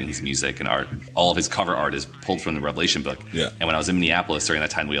him, highlighting his music and art. All of his cover art is pulled from the Revelation book. Yeah. And when I was in Minneapolis during that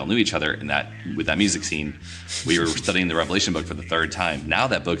time, we all knew each other, and with that music scene, we were studying the Revelation book for the third time. Now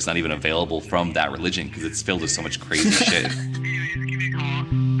that book's not even available from that religion because it's filled with so much crazy shit.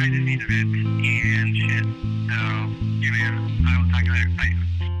 I just need to vent and shit. So, yeah, man, I will talk to you later. Bye.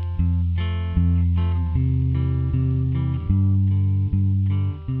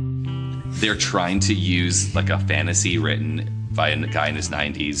 They're trying to use like a fantasy written by a guy in his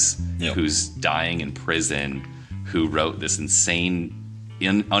 90s who's dying in prison, who wrote this insane,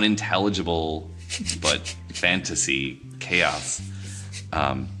 unintelligible but fantasy chaos.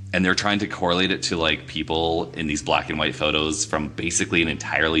 And they're trying to correlate it to like people in these black and white photos from basically an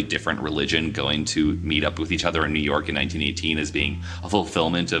entirely different religion going to meet up with each other in New York in 1918 as being a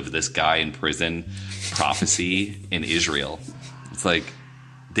fulfillment of this guy in prison prophecy in Israel. It's like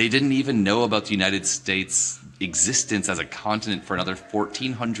they didn't even know about the United States existence as a continent for another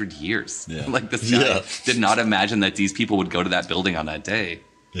 1,400 years. Yeah. Like this guy did not imagine that these people would go to that building on that day.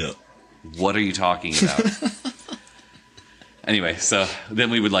 Yeah. What are you talking about? Anyway, so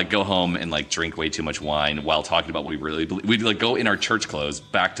then we would like go home and like drink way too much wine while talking about what we really believe. We'd like go in our church clothes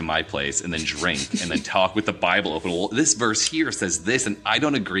back to my place and then drink and then talk with the Bible open. Well, this verse here says this, and I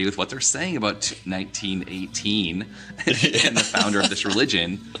don't agree with what they're saying about 1918 and the founder of this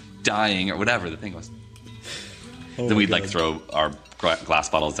religion dying or whatever the thing was. Then we'd like throw our glass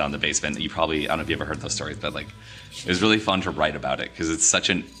bottles down the basement. I don't know if you ever heard those stories, but like it was really fun to write about it because it's such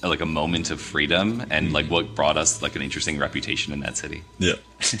a moment of freedom and like what brought us like an interesting reputation in that city. Yeah.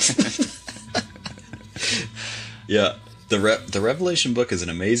 Yeah. The Revelation book is an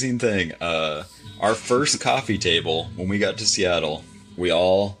amazing thing. Our first coffee table when we got to Seattle, we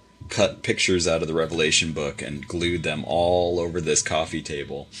all cut pictures out of the Revelation book and glued them all over this coffee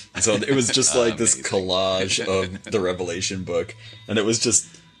table. So it was just like this collage of the Revelation book, and it was just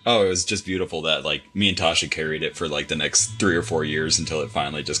beautiful that like me and Tasha carried it for like the next 3 or 4 years until it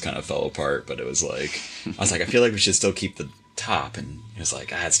finally just kind of fell apart. But it was like I feel like we should still keep the top, and it was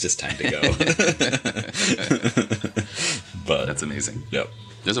like it's just time to go. But that's amazing. Yep.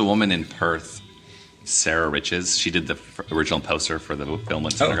 There's a woman in Perth, Sarah Riches. She did the original poster for the film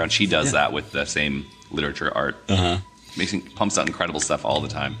What's Underground. She does that with the same literature art. Pumps out incredible stuff all the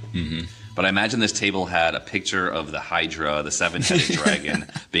time. Mm-hmm. But I imagine this table had a picture of the Hydra, the seven-headed dragon,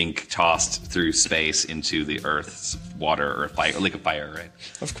 being tossed through space into the Earth's water or fire, like a fire, right?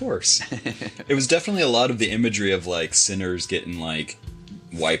 Of course. It was definitely a lot of the imagery of like sinners getting like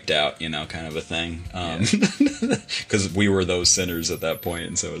wiped out, kind of a thing. Because we were those sinners at that point,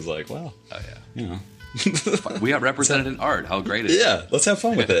 and so it was like, well, we are represented in art. How great is it? Yeah, let's have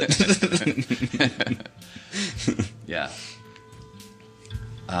fun with it. Yeah.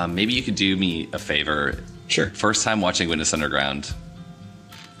 Maybe you could do me a favor. Sure. First time watching Witness Underground,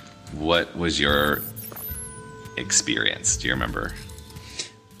 what was your experience? Do you remember?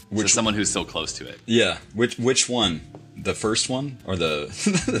 Someone who's so close to it. Yeah. Which one? The first one or the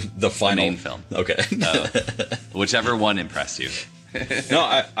final main film? Okay. Whichever one impressed you.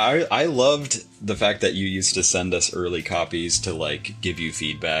 No, I loved the fact that you used to send us early copies to like give you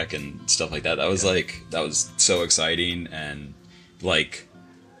feedback and stuff like that. That was that was so exciting, and like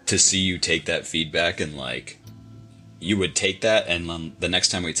to see you take that feedback and like you would take that, and the next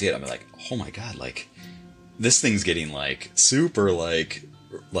time we'd see it, I'm like, oh my god, like this thing's getting like super like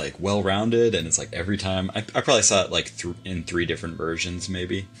well-rounded, and it's like every time I probably saw it like in 3 different versions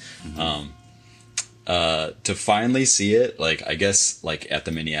maybe. Mm-hmm. To finally see it, like I guess like at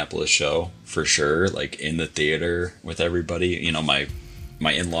the Minneapolis show for sure, like in the theater with everybody,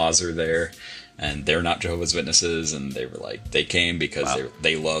 my in-laws are there, and they're not Jehovah's Witnesses, and they were like, they came because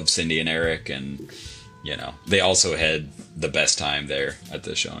they love Cindy and Eric, and they also had the best time there at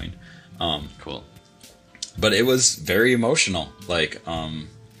the showing. Cool. But it was very emotional. Like,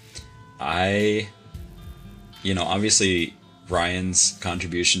 obviously Ryan's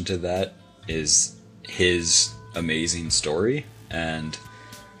contribution to that is his amazing story, and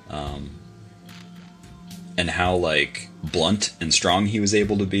how like blunt and strong he was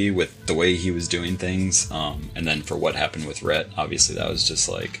able to be with the way he was doing things. And then for what happened with Rhett, obviously that was just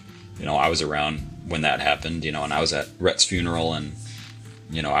like, I was around when that happened, and I was at Rhett's funeral, and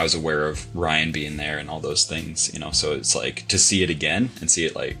I was aware of Ryan being there and all those things, so it's like to see it again and see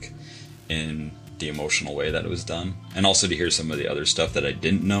it like in the emotional way that it was done, and also to hear some of the other stuff that I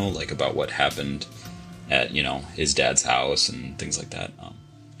didn't know, like about what happened at his dad's house and things like that.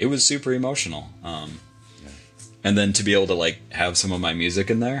 It was super emotional, and then to be able to like have some of my music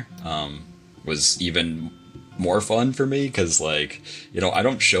in there was even more fun for me, because like I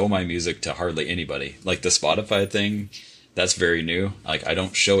don't show my music to hardly anybody. Like the Spotify thing, that's very new. Like I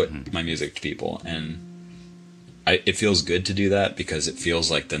don't show it my music to people, and it feels good to do that, because it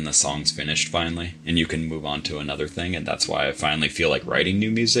feels like then the song's finished finally and you can move on to another thing, and that's why I finally feel like writing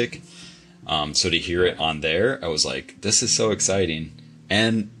new music. So to hear it on there, I was like, this is so exciting.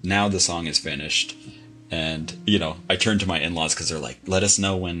 and now the song is finished. And, you know, I turned to my in-laws because they're like, let us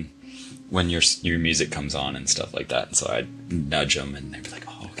know when your music comes on and stuff like that. And so I'd nudge them and they'd be like,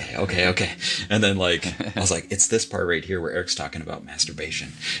 oh, okay. And then, like, I was like, it's this part right here where Eric's talking about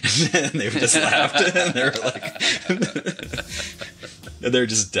masturbation. And they just laughed. And they were like, and they're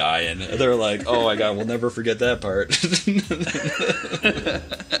just dying. They're like, oh my God, we'll never forget that part.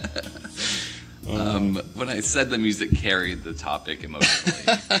 When I said the music carried the topic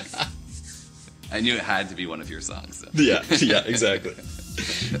emotionally, I knew it had to be one of your songs. So. Yeah, exactly.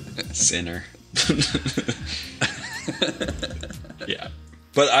 Sinner. Yeah.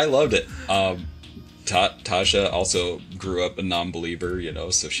 But I loved it. Tasha also grew up a non-believer, you know,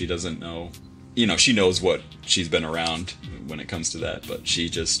 so she doesn't know, you know, she knows what she's been around when it comes to that, but she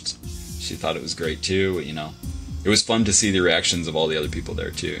thought it was great too, you know. It was fun to see the reactions of all the other people there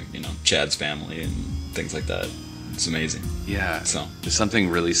too, you know, Chad's family and things like that. It's amazing. Yeah. So there's something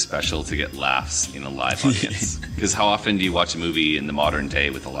really special to get laughs in a live audience. Because how often do you watch a movie in the modern day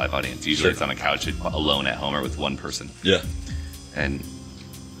with a live audience? Usually it's on a couch alone at home or with one person. Yeah. And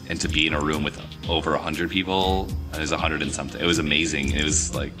to be in a room with over 100 people, and there's 100 and something. It was amazing. It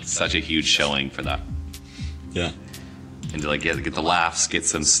was like such a huge showing for that. Yeah. And to like get the laughs, get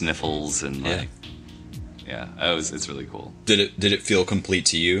some sniffles, and like it's really cool. Did it feel complete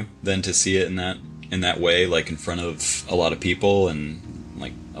to you then to see it in that way, like in front of a lot of people and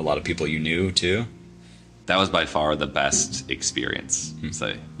like a lot of people you knew too? That was by far the best experience.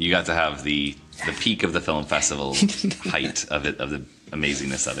 So you got to have the peak of the film festival height of the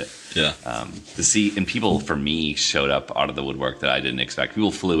amazingness of it. Yeah. To see, and people for me showed up out of the woodwork that I didn't expect.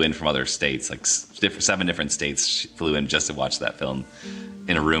 People flew in from other states, like 7 different states flew in just to watch that film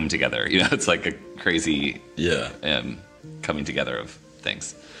in a room together. You know, it's like a crazy coming together of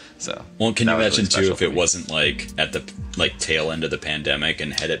things. So, well, can you imagine really too if it wasn't like at the like tail end of the pandemic,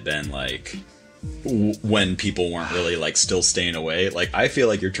 and had it been like when people weren't really like still staying away? Like, I feel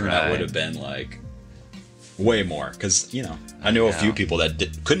like your turnout would have been like way more, because, you know, I know a few people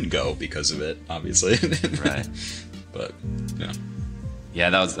that couldn't go because of it, obviously. Right. But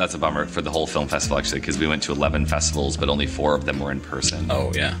yeah, that's a bummer for the whole film festival, actually, because we went to 11 festivals, but only 4 of them were in person.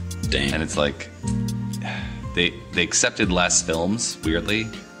 Oh yeah, dang. And it's like they accepted less films, weirdly.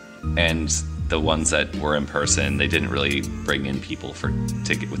 And the ones that were in person, they didn't really bring in people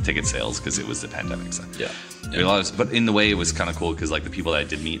with ticket sales because it was the pandemic. So but in the way it was kind of cool because like the people that I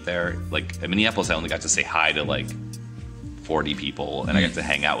did meet there, like in Minneapolis, I only got to say hi to like 40 people, and I got to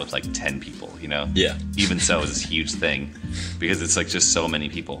hang out with like 10 people. You know, Even so, it was this huge thing because it's like just so many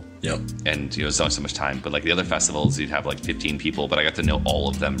people. Yep. And you know, so much time. But like the other festivals, you'd have like 15 people, but I got to know all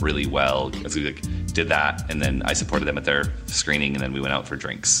of them really well as we like did that, and then I supported them at their screening, and then we went out for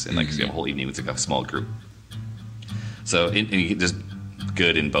drinks, and like we have a whole evening with like a small group. So just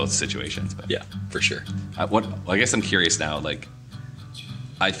good in both situations. But yeah, for sure. I guess I'm curious now. Like,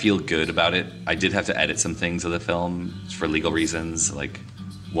 I feel good about it. I did have to edit some things of the film for legal reasons. Like,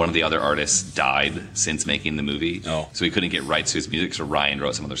 one of the other artists died since making the movie, so we couldn't get rights to his music. So Ryan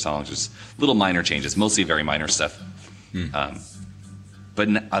wrote some other songs, just little minor changes, mostly very minor stuff. But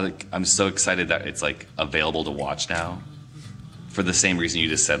I'm so excited that it's like available to watch now. For the same reason you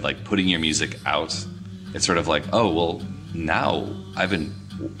just said, like putting your music out, it's sort of like, oh well, now I've been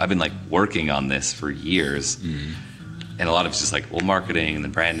like working on this for years, and a lot of it's just like, well, marketing and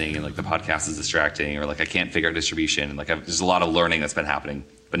then branding, and like the podcast is distracting, or like I can't figure out distribution, and like there's a lot of learning that's been happening.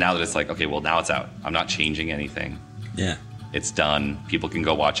 But now that it's like, okay, well now it's out, I'm not changing anything. Yeah. It's done. People can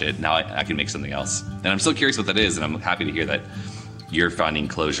go watch it. Now I can make something else. And I'm still curious what that is, and I'm happy to hear that you're finding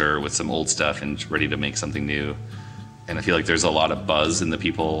closure with some old stuff and ready to make something new. And I feel like there's a lot of buzz in the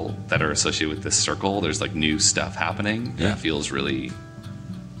people that are associated with this circle. There's like new stuff happening. Yeah. That feels really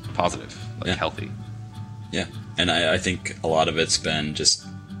positive, like healthy. Yeah. And I think a lot of it's been just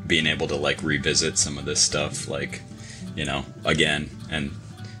being able to like revisit some of this stuff, like, you know, again, and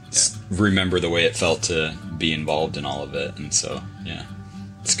remember the way it felt to be involved in all of it. And so, yeah,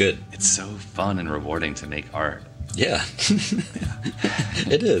 it's good. It's so fun and rewarding to make art. Yeah.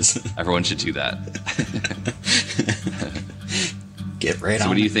 It is. Everyone should do that. Get right on. So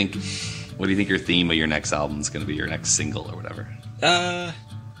what do you think your theme of your next album is going to be, your next single or whatever?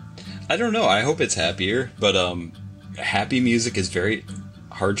 I don't know. I hope it's happier, but happy music is very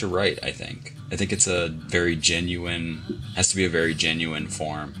hard to write, I think. I think it's has to be a very genuine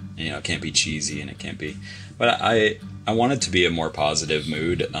form. You know, it can't be cheesy, and it can't be, but I want it to be a more positive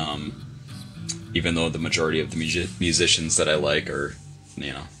mood, even though the majority of the musicians that I like are,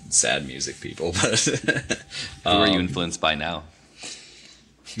 you know, sad music people. But who are you influenced by now?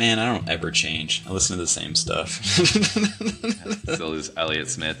 Man, I don't ever change. I listen to the same stuff. Still is Elliott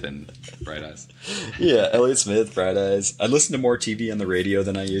Smith and Bright Eyes. Yeah, Elliott Smith, Bright Eyes. I listen to more TV on the radio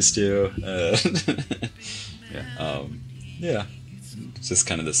than I used to. Yeah. It's just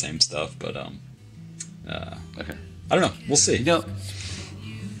kind of the same stuff, but Okay. I don't know. We'll see. You know,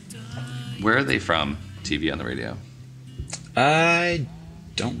 where are they from? TV on the radio. I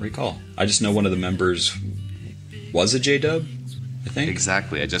don't recall. I just know one of the members was a J-Dub, I think.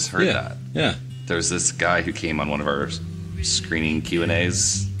 Exactly. I just heard that. Yeah. There's this guy who came on one of our screening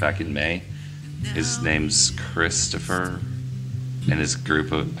Q&As back in May. His name's Christopher, and his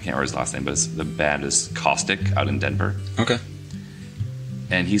group of, I can't remember his last name, but the band is Caustic out in Denver. Okay.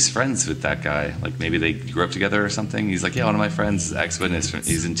 And he's friends with that guy. Like, maybe they grew up together or something. He's like, yeah, one of my friends is ex-Witness.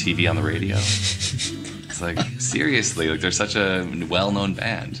 He's in TV on the radio. It's like, seriously, like, they're such a well-known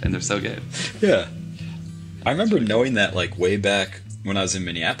band, and they're so good. Yeah. I remember knowing that, like, way back when I was in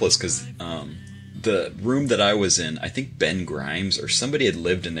Minneapolis, because the room that I was in, I think Ben Grimes or somebody had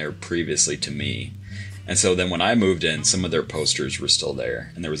lived in there previously to me. And so then when I moved in, some of their posters were still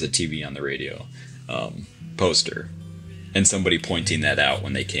there, and there was a TV on the radio poster. And somebody pointing that out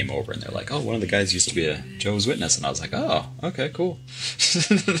when they came over, and they're like, oh, one of the guys used to be a Jehovah's Witness. And I was like, oh, okay, cool.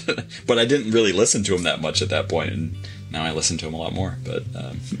 But I didn't really listen to him that much at that point, and now I listen to him a lot more. But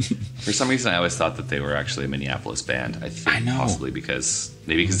for some reason, I always thought that they were actually a Minneapolis band. I think I know. Possibly because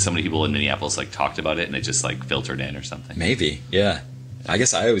so many people in Minneapolis like talked about it, and it just like filtered in or something. Maybe, yeah. I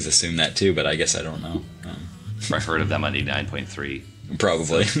guess I always assumed that too, but I guess I don't know. I've heard of them on 89.3.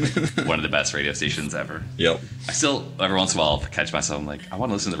 Probably. One of the best radio stations ever. Yep. I still, every once in a while, catch myself, I'm like, I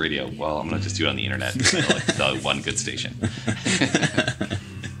want to listen to the radio. Well, I'm going to just do it on the internet. Like the one good station.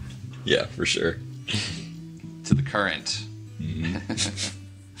 Yeah, for sure. To the current.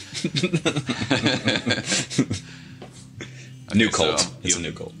 New Okay, cult. so, It's a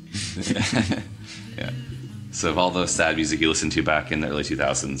new cult. Yeah. So of all the sad music you listened to back in the early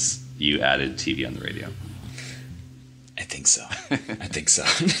 2000s, you added TV on the radio. I think so.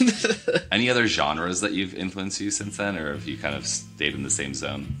 Any other genres that you've influenced you since then, or have you kind of stayed in the same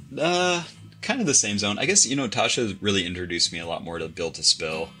zone? Kind of the same zone. I guess, Tasha really introduced me a lot more to Built to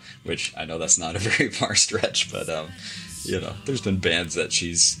Spill, which I know that's not a very far stretch, but, there's been bands that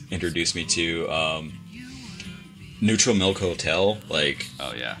she's introduced me to. Neutral Milk Hotel, like...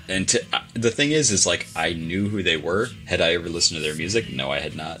 Oh, yeah. And the thing is, like, I knew who they were. Had I ever listened to their music? No, I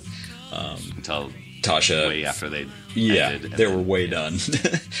had not. Until Tasha... way after they ended, they were way done.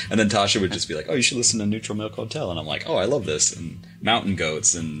 And then Tasha would just be like, oh, you should listen to Neutral Milk Hotel. And I'm like, oh, I love this. And Mountain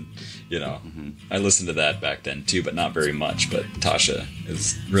Goats, and, I listened to that back then, too, but not very much. But Tasha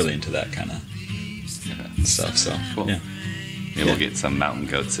is really into that kind of stuff, so, cool. Yeah. Maybe we'll get some Mountain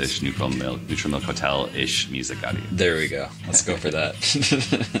Goats-ish, Neutral Milk Hotel-ish music out of you. There we go. Let's go for that.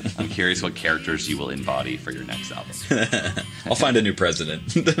 I'm curious what characters you will embody for your next album. I'll find a new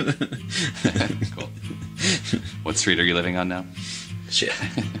president. Cool. What street are you living on now? Shit.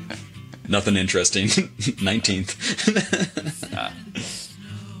 Nothing interesting. 19th.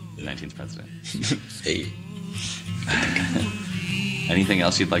 The 19th president. Hey. Anything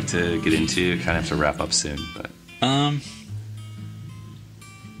else you'd like to get into? Kind of have to wrap up soon, but...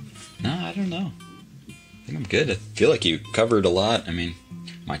 No, I don't know. I think I'm good. I feel like you covered a lot. I mean,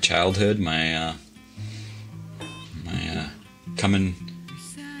 my childhood, my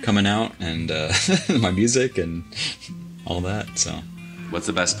coming out, and my music, and all that. So, what's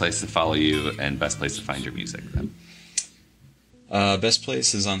the best place to follow you and best place to find your music then? Best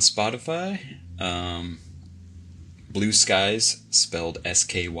place is on Spotify. Blueskys, spelled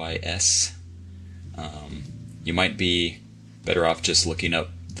Skys. You might be better off just looking up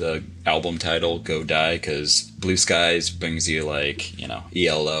the album title, Go Die, because Blueskys brings you, like,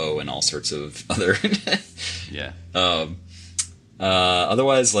 ELO and all sorts of other... Yeah.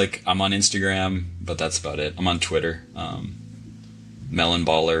 Otherwise, like, I'm on Instagram, but that's about it. I'm on Twitter. Melon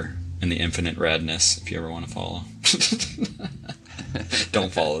Baller and the Infinite Radness, if you ever want to follow.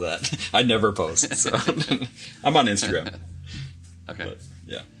 Don't follow that. I never post, so... I'm on Instagram. Okay. But,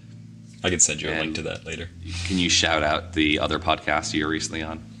 yeah. I can send you a link to that later. Can you shout out the other podcast you were recently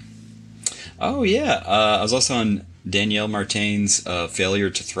on? Oh, yeah. I was also on Danielle Martin's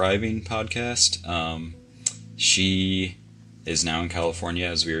Failure to Thriving podcast. She is now in California,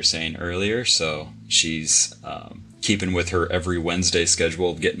 as we were saying earlier, so she's keeping with her every Wednesday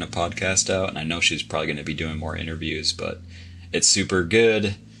schedule of getting a podcast out, and I know she's probably going to be doing more interviews, but it's super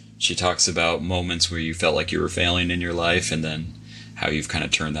good. She talks about moments where you felt like you were failing in your life, and then how you've kind of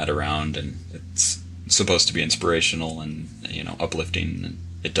turned that around, and it's supposed to be inspirational and, uplifting, and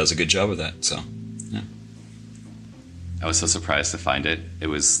it does a good job of that, so, yeah. I was so surprised to find it. It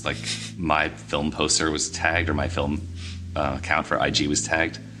was like my film poster was tagged, or my film account for IG was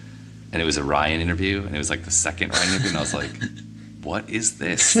tagged, and it was a Ryan interview, and it was like the second Ryan interview, and I was like, what is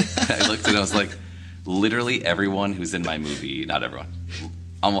this? I looked and I was like, literally everyone who's in my movie, not everyone,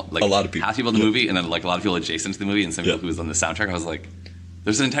 almost, like a lot of people, half people in the movie, and then like a lot of people adjacent to the movie, and some people who was on the soundtrack. I was like,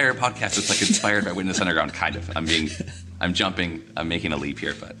 there's an entire podcast that's like inspired by Witness Underground, kind of. I'm making a leap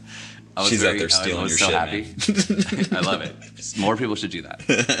here, but I was She's out there stealing I was your so shit, happy. I love it. More people should do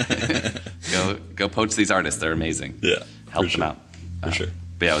that. Go poach these artists. They're amazing. Yeah, help them out. For sure.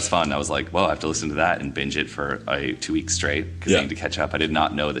 But yeah, it was fun. I was like, well, I have to listen to that and binge it for 2 weeks straight because I need to catch up. I did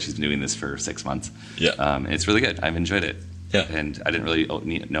not know that she's been doing this for 6 months. Yeah. And it's really good. I've enjoyed it. Yeah. And I didn't really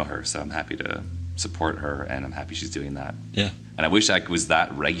know her, so I'm happy to support her, and I'm happy she's doing that. Yeah. And I wish I was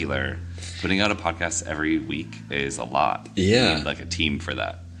that regular. Putting out a podcast every week is a lot. Yeah. I need like a team for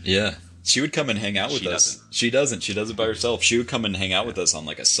that. Yeah. She would come and hang out with us. She doesn't. She does it by herself. She would come and hang out with us on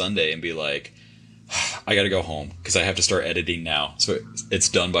like a Sunday and be like, I got to go home because I have to start editing now. So it's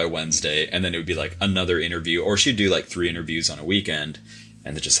done by Wednesday. And then it would be like another interview, or she'd do like 3 interviews on a weekend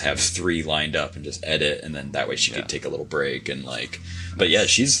and then just have 3 lined up and just edit. And then that way she could take a little break and like, but yeah,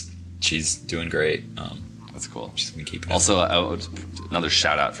 she's doing great. That's cool. She's been keeping also, another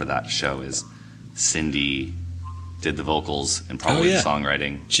shout out for that show is Cindy did the vocals and probably the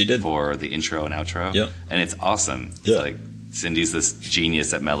songwriting. She did for the intro and outro. Yep. And it's awesome. Yeah. Like Cindy's this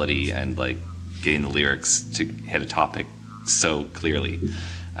genius at melody and like getting the lyrics to hit a topic so clearly.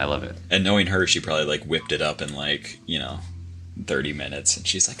 I love it. And knowing her, she probably like whipped it up in like, 30 minutes, and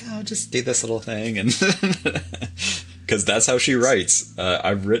she's like, oh, just do this little thing, and because that's how she writes.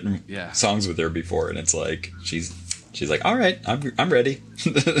 I've written songs with her before, and it's like she's like, all right, I'm ready.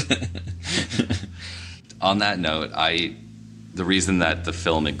 On that note, the reason that the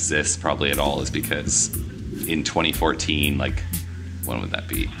film exists probably at all is because in 2014, like, when would that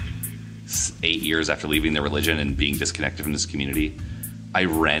be? 8 years after leaving the religion and being disconnected from this community, I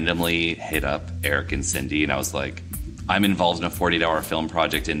randomly hit up Eric and Cindy, and I was like, I'm involved in a 48-hour film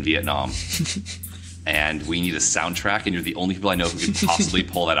project in Vietnam, and we need a soundtrack, and you're the only people I know who could possibly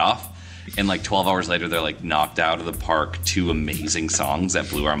pull that off. And like 12 hours later, they're like knocked out of the park 2 amazing songs that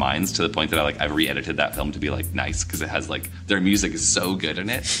blew our minds, to the point that I've re-edited that film to be like nice, because it has like, their music is so good in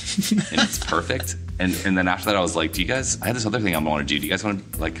it and it's perfect. And then after that I was like, I have this other thing I want to do. Do you guys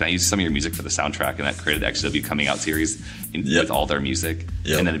want to, like, can I use some of your music for the soundtrack? And that created the XW Coming Out series with all their music.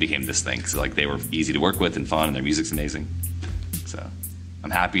 And then it became this thing. So like, they were easy to work with and fun, and their music's amazing. So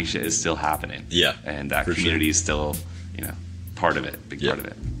I'm happy shit is still happening. Yeah. And that community is still, part of it, big part of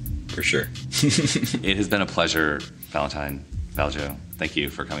it. For sure. It has been a pleasure, Valentine, Valjo. Thank you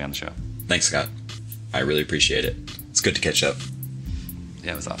for coming on the show. Thanks, Scott. I really appreciate it. It's good to catch up.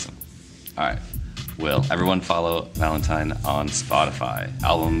 Yeah, it was awesome. All right. Will everyone follow Valentine on Spotify?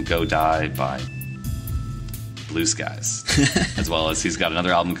 Album Go Die by Blueskys. As well as he's got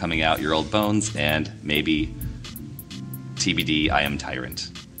another album coming out, Your Old Bones, and maybe TBD, I Am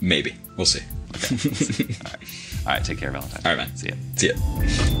Tyrant. Maybe. We'll see. Okay. All right. Take care, Valentine. All right, man. See ya. See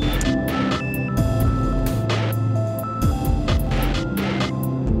ya.